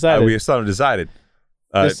still haven't decided. We still haven't decided.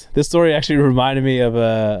 This story actually reminded me of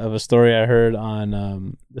a story I heard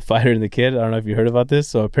on The Fighter and the Kid. I don't know if you heard about this.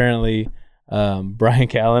 So apparently, Brian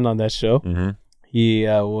Callen on that show, he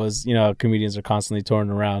was, comedians are constantly touring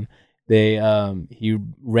around. He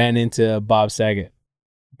ran into Bob Saget.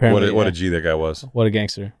 Apparently, what a G that guy was. What a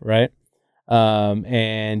gangster, right?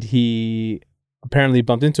 And he apparently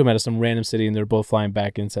bumped into him at some random city, and they're both flying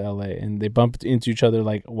back into LA, and they bumped into each other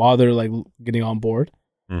like while they're like getting on board.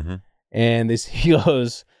 And he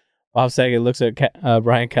goes, Bob Saget looks at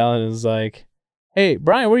Brian Callen and is like, "Hey,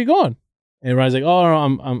 Brian, where are you going?" And Brian's like, "Oh,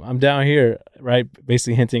 no, I'm down here," right?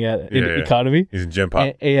 Basically hinting at economy. He's in Gen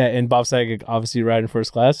Pop. And Bob Saget obviously riding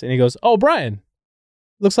first class, and he goes, "Oh, Brian,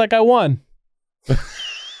 looks like I won."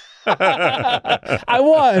 I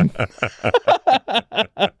won.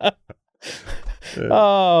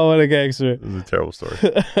 Oh, what a gangster. This is a terrible story.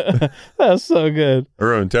 That's so good.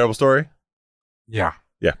 Arun, terrible story? Yeah.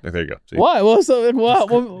 Yeah, there you go. See? Why? What? The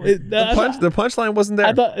punchline wasn't there.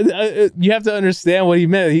 I thought you have to understand what he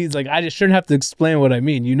meant. He's like, I just shouldn't have to explain what I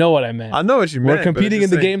mean. You know what I meant. I know what you meant. We're competing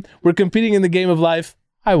in the game. We're competing in the game of life.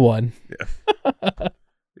 I won. Yeah. You're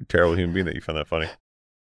a terrible human being that you found that funny.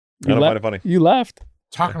 I don't find it funny. You laughed.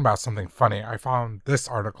 Talking about something funny, I found this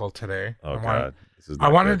article today. Oh, God. I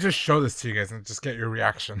want to just show this to you guys and just get your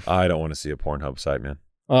reaction. I don't want to see a Pornhub site, man.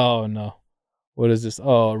 Oh, no. What is this?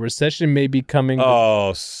 Oh, recession may be coming.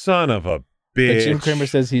 Oh, son of a bitch. Jim Cramer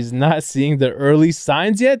says he's not seeing the early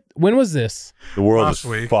signs yet. When was this? The world is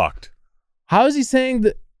fucked. How is he saying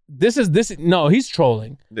that this? No, he's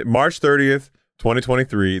trolling. March 30th,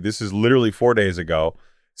 2023. This is literally 4 days ago.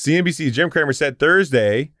 CNBC's Jim Cramer said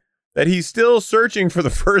Thursday that he's still searching for the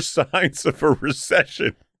first signs of a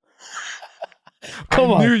recession. Come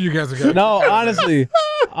on. I knew you guys were going to. No, honestly.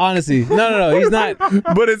 No, he's not.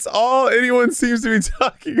 But it's all anyone seems to be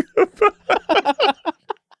talking about.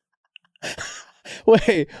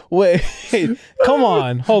 Wait. Come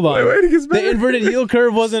on. Hold on. Wait, it gets better. The inverted yield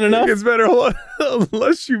curve wasn't enough? It gets better. Hold on.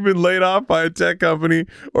 Unless you've been laid off by a tech company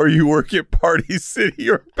or you work at Party City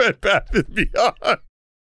or Bed Bath & Beyond.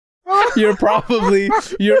 You're probably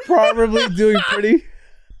doing pretty.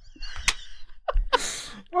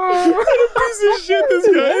 What a piece of shit this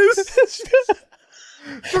guy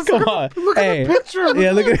is. Come on. Look at the picture.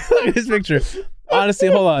 Yeah, look at this picture. Honestly,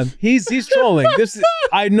 hold on. He's trolling.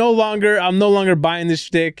 I'm no longer buying this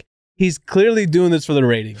shtick. He's clearly doing this for the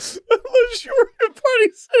ratings. Unless you work at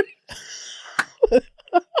Party City.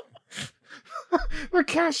 The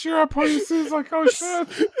cashier at Party City is like, oh shit.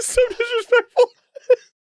 It's so disrespectful.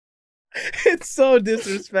 It's so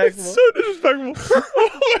disrespectful.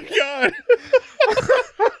 Oh my God.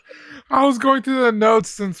 I was going through the notes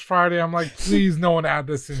since Friday. I'm like, please, no one add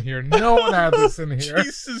this in here. No one add this in here.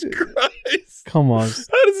 Jesus Christ. Come on.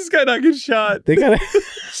 How does this guy not get shot? They gotta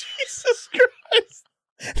Jesus Christ.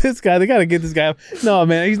 this guy. They gotta get this guy. No,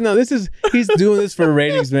 man. He's doing this for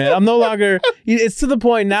ratings, man. I'm no longer. It's to the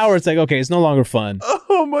point now where it's like, okay, it's no longer fun.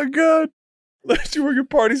 Oh my God. Let you work at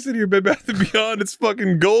Party City or Bed Bath & Beyond. It's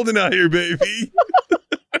fucking golden out here, baby.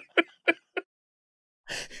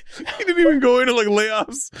 He didn't even go into like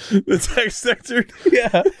layoffs, the tech sector.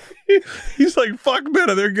 Yeah. He's like, fuck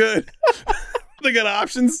Meta, they're good. They got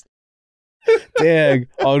options. Dang.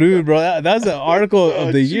 Oh, dude, bro, that's an article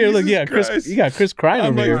of the year. Look, Jesus Chris, Christ. you got Chris Cramer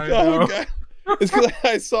I'm like, here. oh, God. It's because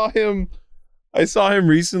I saw him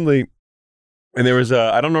recently, and there was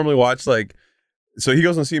I don't normally watch like, so he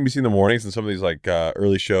goes on CNBC in the mornings and some of these like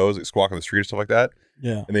early shows, like Squawk on the Street or stuff like that.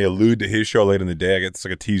 Yeah. And they allude to his show late in the day. I get it's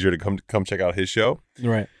like a teaser to come check out his show.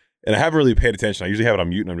 Right. And I haven't really paid attention. I usually have it on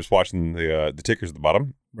mute, and I'm just watching the tickers at the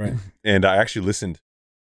bottom. Right. And I actually listened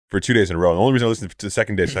for 2 days in a row. And the only reason I listened to the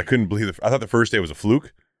second day is I couldn't believe it. I thought the first day was a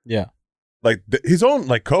fluke. Yeah. Like his own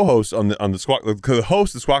like co-host on the Squawk, the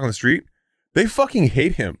host of Squawk on the Street, they fucking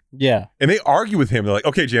hate him. Yeah. And they argue with him. They're like,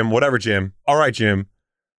 okay, Jim, whatever, Jim. All right, Jim.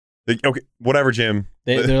 Okay, whatever, Jim.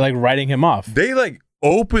 They're like writing him off. They like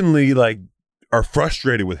openly like are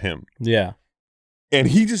frustrated with him. Yeah. And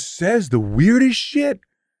he just says the weirdest shit.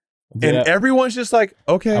 And Yeah. everyone's just like,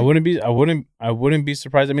 okay. I wouldn't be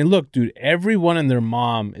surprised. I mean, look, dude, everyone and their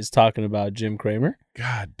mom is talking about Jim Cramer.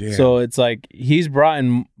 God damn. So it's like he's brought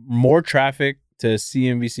in more traffic to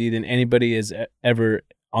CNBC than anybody has ever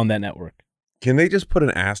on that network. Can they just put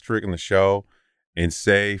an asterisk in the show and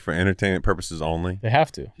say for entertainment purposes only? They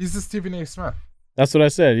have to. He's the Stephen A. Smith. That's what I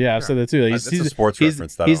said. Yeah, I said that too. Like, That's a sports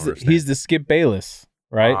reference that I don't understand. He's the Skip Bayless,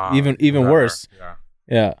 right? Even Whatever. worse. Yeah.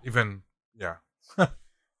 Yeah. Even, yeah.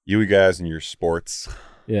 You guys and your sports.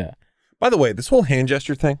 Yeah. By the way, this whole hand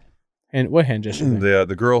gesture thing, And what hand gesture? thing?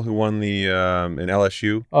 the girl who won the in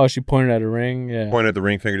LSU Oh, she pointed at a ring. Yeah. pointed at the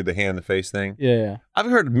ring finger to the hand in the face thing. Yeah. I've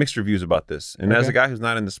heard mixed reviews about this, and as Okay. a guy who's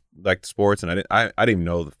not in this like sports, and I didn't even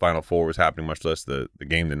know the Final Four was happening, much less the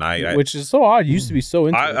game tonight. Which is so odd. You used to be so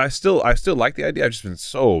into it. I still like the idea. I've just been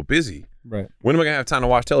so busy. Right. When am I gonna have time to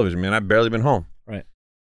watch television, man? I've barely been home. Right.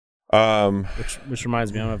 Um. Which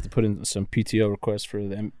reminds me, I'm gonna have to put in some PTO requests for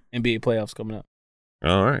the NBA playoffs coming up.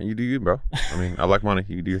 All right, you do you, bro. I mean, I like money.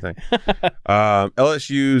 You do your thing.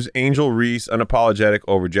 LSU's Angel Reese unapologetic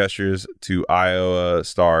over gestures to Iowa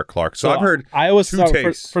star Clark. So I've heard Iowa two star.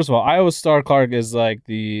 takes. First of all, Iowa star Clark is like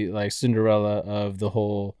the Cinderella of the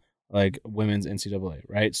whole like women's NCAA,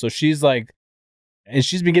 right? So she's like, and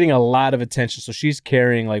she's been getting a lot of attention. So she's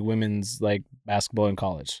carrying like women's like basketball in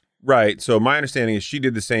college. Right. So my understanding is she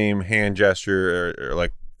did the same hand gesture or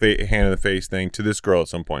like hand in the face thing to this girl at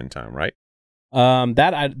some point in time, right?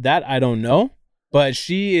 That I don't know, but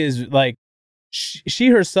she is like she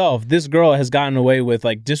herself. This girl has gotten away with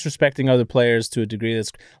like disrespecting other players to a degree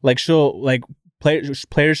that's like she'll like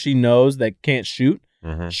players she knows that can't shoot.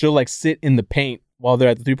 Mm-hmm. She'll like sit in the paint while they're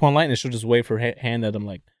at the 3-point line, and she'll just wave her hand at them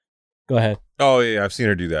like, "Go ahead." Oh yeah, I've seen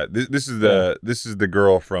her do that. This is the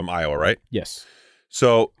girl from Iowa, right? Yes.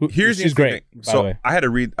 So here's the she's great. thing. By So the way. I had to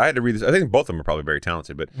read this. I think both of them are probably very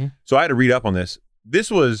talented, but Mhm. so I had to read up on this. This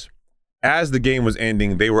was as the game was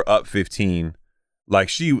ending, they were up 15. Like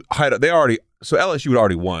so LSU had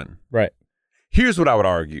already won. Right. Here's what I would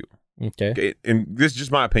argue. Okay. And this is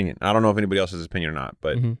just my opinion. I don't know if anybody else has an opinion or not,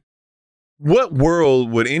 but Mhm. what world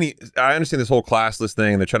would I understand this whole classless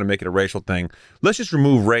thing, they're trying to make it a racial thing. Let's just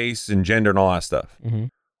remove race and gender and all that stuff. Mm-hmm.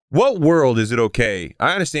 What world is it okay?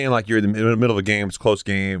 I understand like you're in the middle of a game, it's a close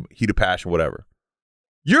game, heat of passion, whatever.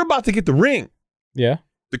 You're about to get the ring. Yeah.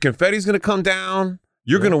 The confetti's going to come down.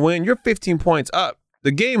 You're going to win. You're 15 points up.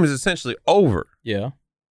 The game is essentially over. Yeah.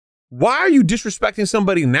 Why are you disrespecting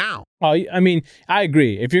somebody now? Oh, I mean, I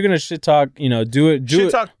agree. If you're gonna shit talk, do it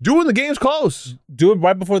when the game's close. Do it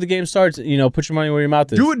right before the game starts. Put your money where your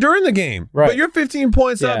mouth is. Do it during the game. Right. But you're 15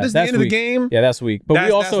 points up. This is the that's end of the weak. game. Yeah, that's weak. But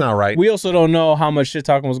that's not right. We also don't know how much shit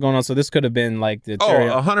talking was going on. So this could have been like the cherry.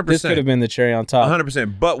 100%. This could have been the cherry on top.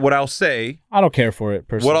 100%. But what I'll say, I don't care for it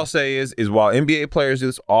personally. what I'll say is while NBA players do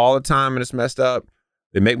this all the time and it's messed up,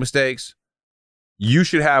 they make mistakes. You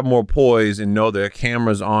should have more poise and know there are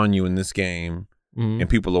cameras on you in this game and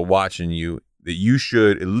people are watching you, that you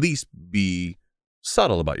should at least be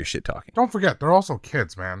subtle about your shit talking. Don't forget, they're also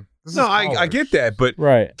kids, man. No, I get that, but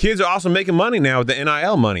right. Kids are also making money now with the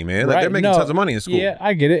NIL money, man. Like Right. they're making tons of money in school. Yeah,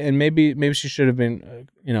 I get it, and maybe she should have been,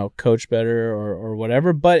 coached better or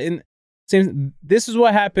whatever. But same. This is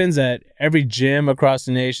what happens at every gym across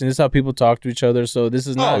the nation. This is how people talk to each other. So this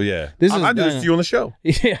is not. Oh yeah, This I do this to you on the show.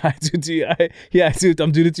 Yeah, I do to you. I do.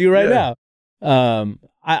 I'm doing it to you right now.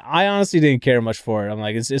 I honestly didn't care much for it. I'm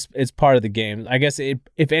like, it's part of the game. I guess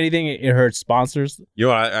if anything, it hurts sponsors. You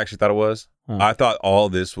know what I actually thought it was? Huh. I thought all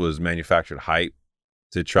this was manufactured hype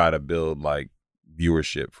to try to build like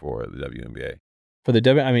viewership for the WNBA. For the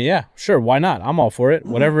W, I mean, yeah, sure, why not? I'm all for it.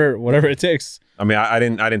 Whatever it takes. I mean, I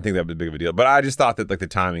didn't think that was big of a deal, but I just thought that like the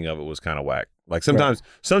timing of it was kind of whack. Like sometimes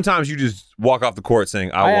you just walk off the court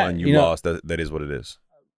saying I won, you lost. That is what it is.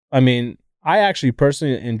 I mean, I actually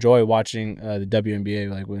personally enjoy watching the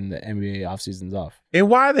WNBA like when the NBA offseason's off. And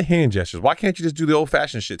why are the hand gestures? Why can't you just do the old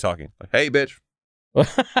fashioned shit talking? Like, hey, bitch.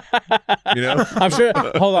 You know, I'm sure.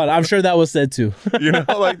 Hold on, I'm sure that was said too. You know,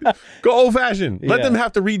 like go old fashioned. Let them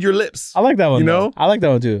have to read your lips. I like that one. You know, I like that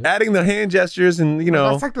one too. Adding the hand gestures and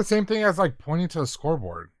that's like the same thing as like pointing to a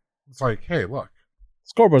scoreboard. It's like, hey, look.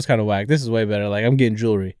 Scoreboard's kind of whack. This is way better. Like I'm getting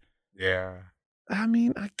jewelry. Yeah. I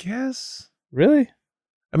mean, I guess. Really?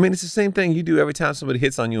 I mean, it's the same thing you do every time somebody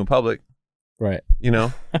hits on you in public. Right. You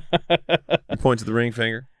know, you point to the ring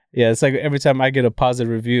finger. Yeah, it's like every time I get a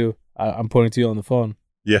positive review, I'm pointing to you on the phone.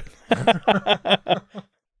 Yeah.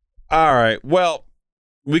 All right. Well,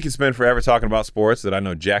 we could spend forever talking about sports that I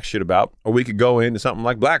know jack shit about, or we could go into something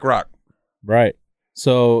like BlackRock. Right.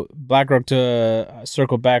 So BlackRock, to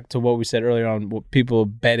circle back to what we said earlier on, people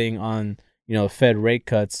betting on Fed rate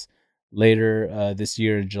cuts later this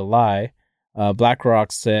year in July.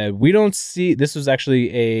 BlackRock said, we don't see, this was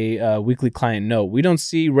actually a weekly client note, we don't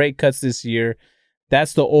see rate cuts this year.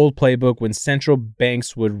 That's the old playbook when central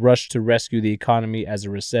banks would rush to rescue the economy as a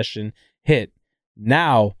recession hit.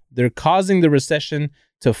 Now they're causing the recession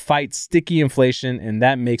to fight sticky inflation, and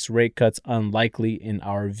that makes rate cuts unlikely in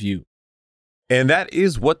our view. And that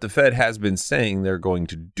is what the Fed has been saying they're going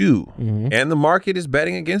to do. Mm-hmm. And the market is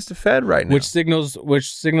betting against the Fed right now. Which signals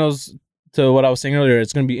to what I was saying earlier.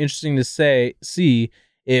 It's going to be interesting to see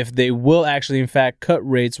if they will actually, in fact, cut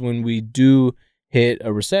rates when we do hit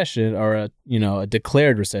a recession or a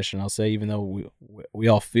declared recession. I'll say, even though we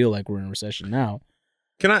all feel like we're in a recession now.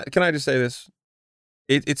 Can I just say this?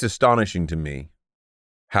 It's astonishing to me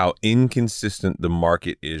how inconsistent the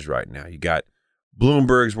market is right now. You got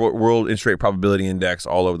Bloomberg's World Interest Rate Probability Index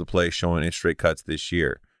all over the place showing interest rate cuts this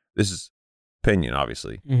year. This is opinion,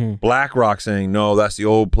 obviously. Mm-hmm. BlackRock saying, no, that's the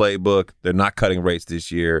old playbook. They're not cutting rates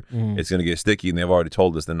this year. Mm-hmm. It's going to get sticky, and they've already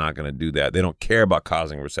told us they're not going to do that. They don't care about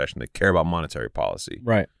causing a recession. They care about monetary policy.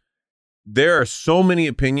 Right. There are so many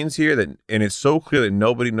opinions here and it's so clear that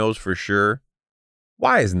nobody knows for sure.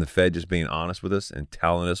 Why isn't the Fed just being honest with us and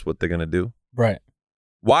telling us what they're going to do? Right.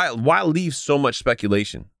 Why leave so much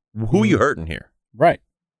speculation? Who are you hurting here? Right.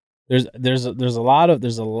 There's a lot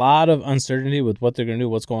of uncertainty with what they're going to do,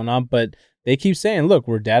 what's going on, but they keep saying, look,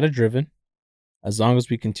 we're data driven. As long as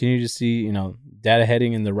we continue to see, data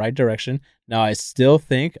heading in the right direction. Now, I still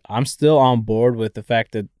think I'm still on board with the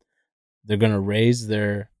fact that they're going to raise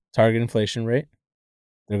their target inflation rate.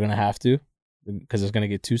 They're going to have to, because it's going to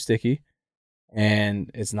get too sticky, and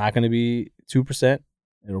it's not going to be 2%.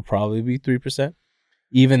 It'll probably be 3%.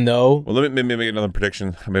 Even though, well, let me make another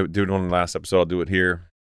prediction. I may do it on the last episode. I'll do it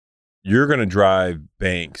here. You're going to drive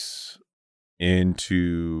banks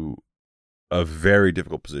into a very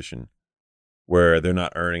difficult position where they're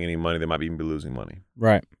not earning any money. They might even be losing money.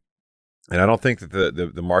 Right. And I don't think that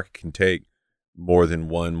the market can take more than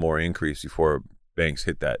one more increase before banks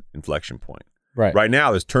hit that inflection point. Right. Right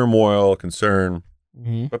now, there's turmoil, concern,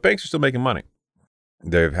 but banks are still making money.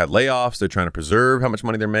 They've had layoffs. They're trying to preserve how much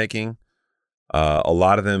money they're making. A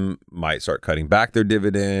lot of them might start cutting back their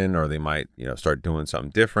dividend, or they might, start doing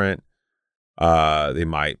something different. They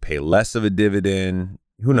might pay less of a dividend.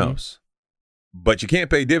 Who knows? But you can't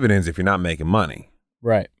pay dividends if you're not making money.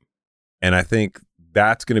 Right. And I think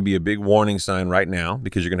that's going to be a big warning sign right now,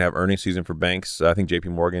 because you're going to have earnings season for banks. I think JP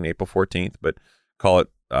Morgan, April 14th, but call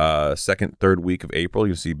it second, third week of April,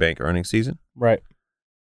 you'll see bank earnings season. Right.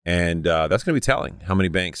 And that's going to be telling how many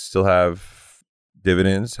banks still have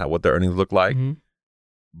dividends, what their earnings look like. Mm-hmm.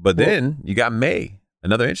 But then you got May,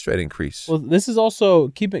 another interest rate increase. Well, this is also,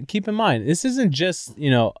 keep in mind, this isn't just,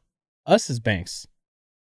 us as banks.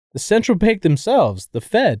 The central bank themselves, the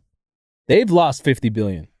Fed, they've lost $50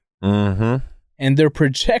 billion. Mm-hmm. And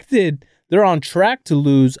they're on track to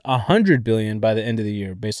lose $100 billion by the end of the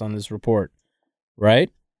year, based on this report.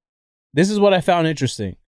 Right? This is what I found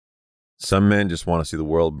interesting. Some men just want to see the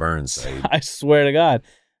world burn, Saeed. I swear to God.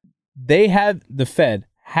 The Fed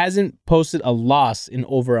hasn't posted a loss in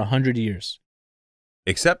over 100 years.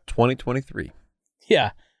 Except 2023.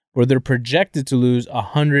 Yeah, where they're projected to lose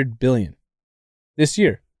 $100 billion this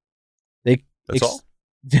year. That's all.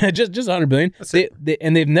 just 100 billion. That's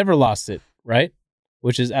And they've never lost it, right?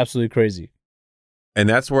 Which is absolutely crazy. And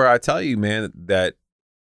that's where I tell you, man, that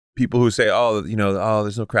people who say, oh,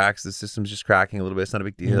 there's no cracks, the system's just cracking a little bit, it's not a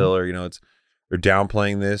big deal, or they're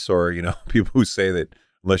downplaying this, or people who say that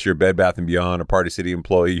unless you're a Bed Bath & Beyond or Party City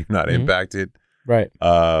employee, you're not impacted. Right.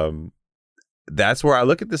 That's where I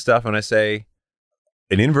look at this stuff and I say,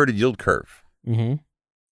 an inverted yield curve,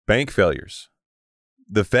 bank failures,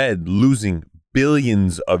 the Fed losing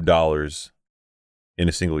billions of dollars in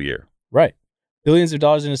a single year. Right. Billions of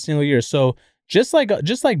dollars in a single year. So just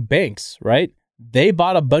like banks, right? They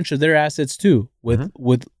bought a bunch of their assets too with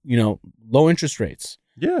low interest rates.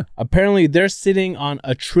 Yeah. Apparently they're sitting on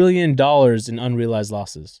 $1 trillion in unrealized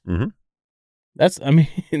losses. Yeah.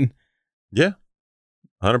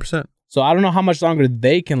 100%. So I don't know how much longer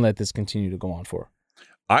they can let this continue to go on for.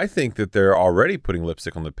 I think that they're already putting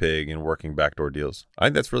lipstick on the pig and working backdoor deals. I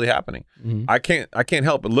think that's really happening. I can't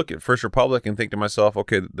help but look at First Republic and think to myself,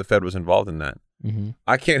 okay, the Fed was involved in that.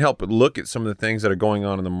 I can't help but look at some of the things that are going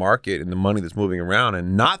on in the market and the money that's moving around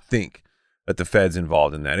and not think that the Fed's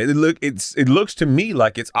involved in that. It looks to me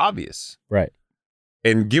like it's obvious. Right.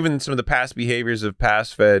 And given some of the past behaviors of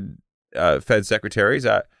past Fed secretaries,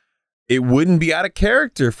 it wouldn't be out of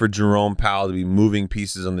character for Jerome Powell to be moving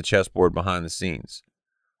pieces on the chessboard behind the scenes.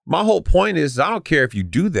 My whole point is, I don't care if you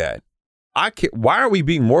do that. Why are we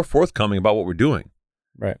being more forthcoming about what we're doing?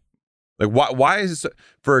 Right. Like, why is this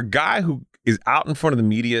for a guy who is out in front of the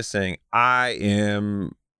media saying, I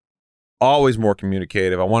am always more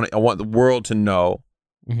communicative. I want the world to know.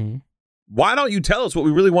 Why don't you tell us what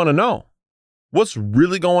we really want to know? What's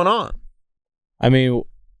really going on? I mean,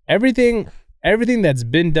 everything that's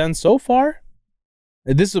been done so far,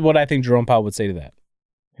 this is what I think Jerome Powell would say to that.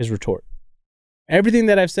 His retort. Everything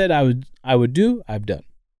that I've said I would do, I've done.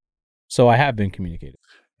 So I have been communicating.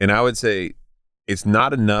 And I would say it's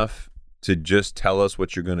not enough to just tell us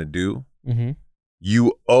what you're going to do.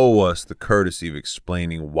 You owe us the courtesy of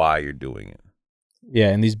explaining why you're doing it. Yeah,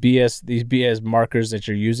 and these BS markers that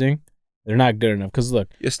you're using, they're not good enough. Because look,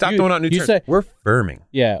 stop throwing out new terms. We're firming.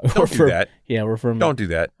 Yeah, don't do that. Yeah, we're firming. Don't do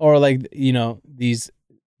that. Or like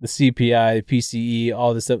the CPI, PCE,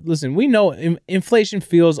 all this stuff. Listen, we know inflation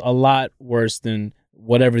feels a lot worse than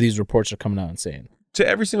whatever these reports are coming out and saying. To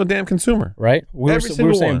every single damn consumer, right? We were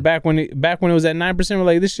saying back when it was at 9%, we're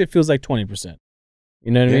like, this shit feels like 20%.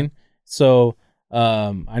 You know what I mean? So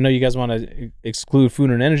I know you guys want to exclude food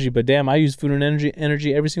and energy, but damn, I use food and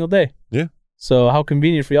energy every single day. Yeah. So how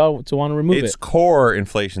convenient for y'all to want to remove it. It's core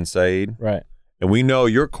inflation, Saeed. Right. And we know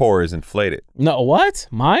your core is inflated. No, what?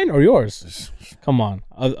 Mine or yours? Come on.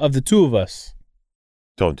 Of the two of us.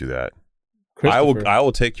 Don't do that. I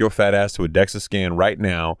will take your fat ass to a DEXA scan right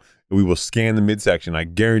now, and we will scan the midsection. I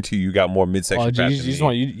guarantee you got more midsection fat than me.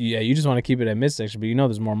 You just want to keep it at midsection, but you know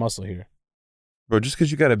there's more muscle here. Bro, just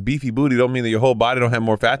because you got a beefy booty don't mean that your whole body don't have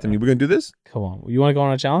more fat than me. We're going to do this? Come on. You want to go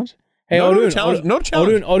on a challenge? Hey, no challenge.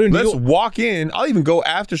 Odun, let's walk in. I'll even go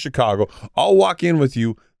after Chicago. I'll walk in with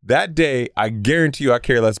you. That day, I guarantee you I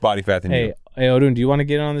carry less body fat than you. Hey, Odun, do you want to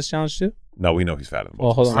get in on this challenge too? No, we know he's fat in the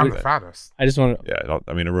Well, hold on. I'm the fattest. I just want to... Yeah,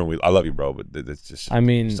 Arun, I love you, bro, but it's just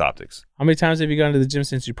it's optics. How many times have you gone to the gym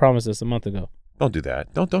since you promised us a month ago? Don't do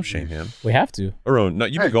that. Don't shame him. We have to. Arun, no,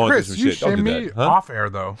 you've been going Chris, through some shit. Don't do me that. Huh? Off air,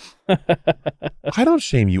 though. I don't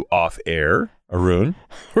shame you off air, Arun.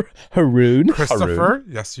 Haroon? Christopher?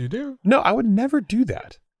 Yes, you do. No, I would never do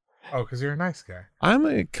that. Oh, because you're a nice guy. I'm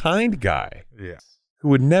a kind guy. Yeah. Who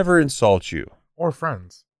would never insult you. Or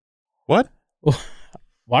friends. What?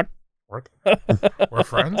 What? We're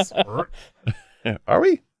friends? Are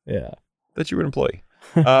we? Yeah. That you were an employee.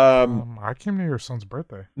 I came to your son's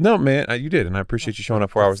birthday. No, man, you did, and I appreciate you showing up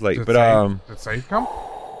 4 hours late. Did Saeed come?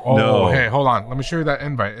 Oh, no. Hey, hold on. Let me show you that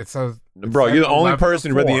invite. It says... Bro, you're the only person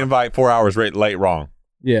who read the invite 4 hours late wrong.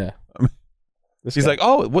 Yeah. He's like,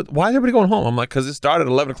 oh, why is everybody going home? I'm like, because it started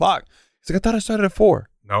at 11 o'clock. He's like, I thought it started at 4.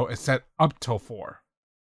 No, it said up till 4.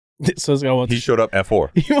 So he showed up at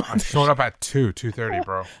 4. I showed up at 2:30,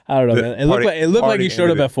 bro. I don't know, man. It looked like he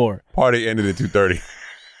showed up at 4. Party ended at 2:30.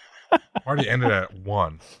 Party ended at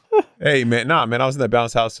 1. Hey, man, I was in that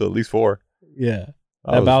bounce house till at least 4. Yeah.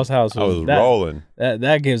 Bounce house. I was rolling.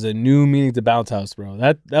 That gives a new meaning to bounce house, bro.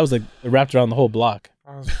 That was like wrapped around the whole block.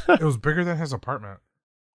 It was bigger than his apartment.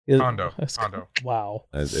 Condo. Wow.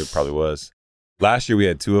 It probably was. Last year we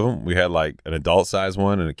had 2 of them. We had like an adult size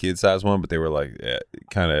one and a kid size one, but they were like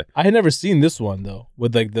kind of. I had never seen this one though,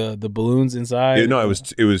 with like the balloons inside.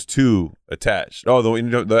 It was 2 attached. Oh,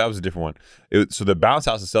 that was a different one. So the bounce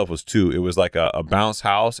house itself was 2. It was like a bounce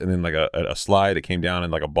house and then like a slide that came down in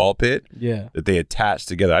like a ball pit. Yeah. That they attached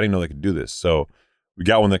together. I didn't know they could do this. So we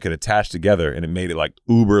got one that could attach together, and it made it like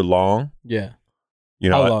uber long. Yeah. You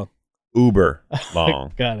know, How like, long? uber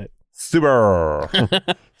long. Got it. Super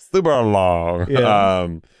long. Yeah.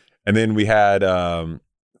 And then we had for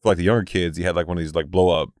like the younger kids, you had like one of these like blow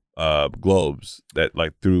up globes that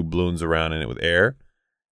like threw balloons around in it with air,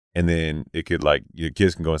 and then it could like your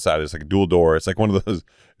kids can go inside. It's like a dual door. It's like one of those.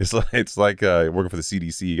 It's like working for the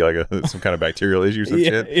CDC, like some kind of bacterial issue or some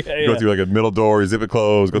shit. Yeah, You go through like a middle door, zip it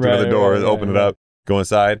closed, go through another door, open it up, go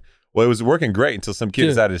inside. Well, it was working great until some kid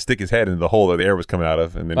decided to stick his head into the hole that the air was coming out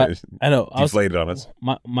of, and then it deflated on us.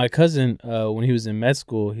 My cousin, when he was in med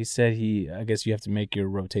school, he said I guess you have to make your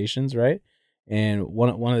rotations, right? And one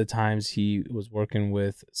of the times he was working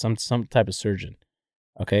with some type of surgeon.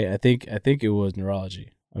 Okay, I think it was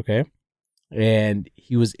neurology. Okay, and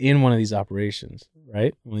he was in one of these operations,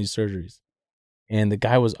 right? One of these surgeries, and the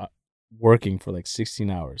guy was working for like 16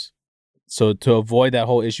 hours. So to avoid that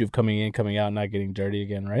whole issue of coming in, coming out, not getting dirty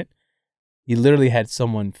again, right? He literally had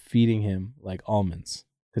someone feeding him like almonds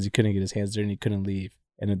because he couldn't get his hands dirty and he couldn't leave.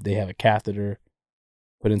 And they have a catheter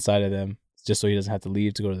put inside of them just so he doesn't have to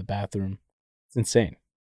leave to go to the bathroom. It's insane.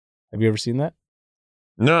 Have you ever seen that?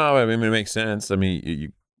 No, I mean, it makes sense. I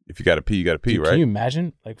mean, if you got to pee, you got to pee, right? Can you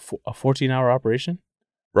imagine like a 14-hour operation?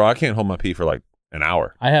 Bro, I can't hold my pee for like an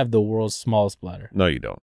hour. I have the world's smallest bladder. No, you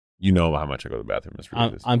don't. You know how much I go to the bathroom. It's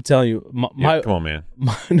ridiculous. I'm telling you, come on, man.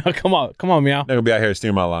 No, come on, meow. I'm not gonna be out here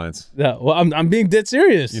steering my lines. Yeah, well, I'm being dead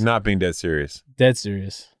serious. You're not being dead serious. Dead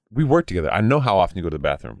serious. We work together. I know how often you go to the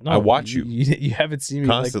bathroom. No, I watch you. You haven't seen me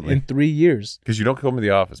constantly like in 3 years. Because you don't come to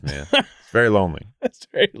the office, man. It's very lonely. That's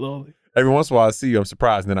very lonely. Every once in a while I see you, I'm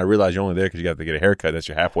surprised, and then I realize you're only there because you got to get a haircut. That's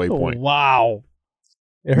your halfway point. Wow.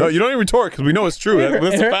 No, you don't even retort because we know it's true.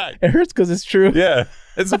 That's a fact. It hurts because it's true. Yeah,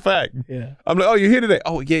 it's a fact. Yeah. I'm like, oh, you're here today.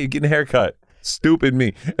 Oh, yeah, you're getting a haircut. Stupid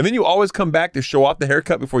me. And then you always come back to show off the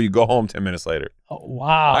haircut before you go home 10 minutes later. Oh,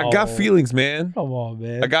 wow. I got feelings, man. Come on,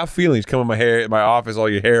 man. I got feelings. Come in my office, all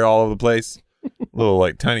your hair all over the place. Little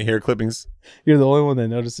like tiny hair clippings. You're the only one that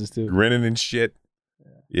notices too. Grinning and shit.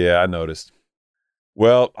 Yeah, I noticed.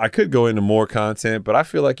 Well, I could go into more content, but I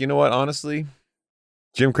feel like, you know what, honestly,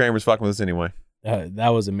 Jim Cramer's fucking with us anyway. That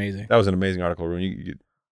was amazing. That was an amazing article, Rune. You get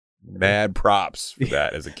mad props for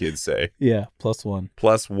that, as the kids say. Yeah, +1.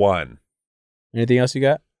 +1. Anything else you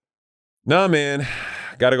got? No, man.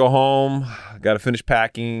 Got to go home. Got to finish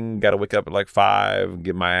packing. Got to wake up at like 5,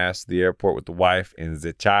 get my ass to the airport with the wife and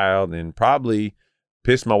the child, and probably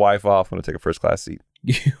piss my wife off when I take a first class seat.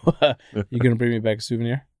 You going to bring me back a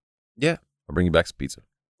souvenir? Yeah. I'll bring you back some pizza.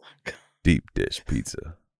 Deep dish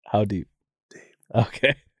pizza. How deep? Deep.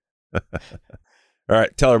 Okay. All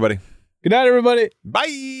right. Tell everybody. Good night, everybody.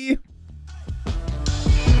 Bye.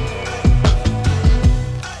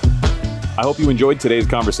 I hope you enjoyed today's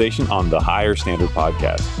conversation on the Higher Standard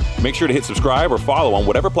Podcast. Make sure to hit subscribe or follow on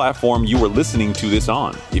whatever platform you are listening to this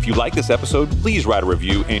on. If you like this episode, please write a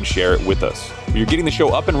review and share it with us. You're getting the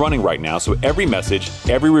show up and running right now, so every message,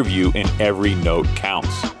 every review, and every note counts.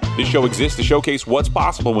 This show exists to showcase what's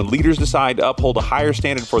possible when leaders decide to uphold a higher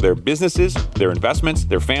standard for their businesses, their investments,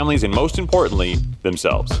 their families, and most importantly,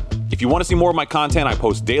 themselves. If you want to see more of my content, I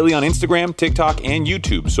post daily on Instagram, TikTok, and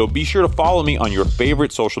YouTube, so be sure to follow me on your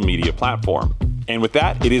favorite social media platform. And with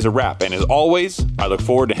that, it is a wrap. And as always, I look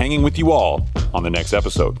forward to hanging with you all on the next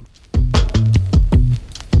episode.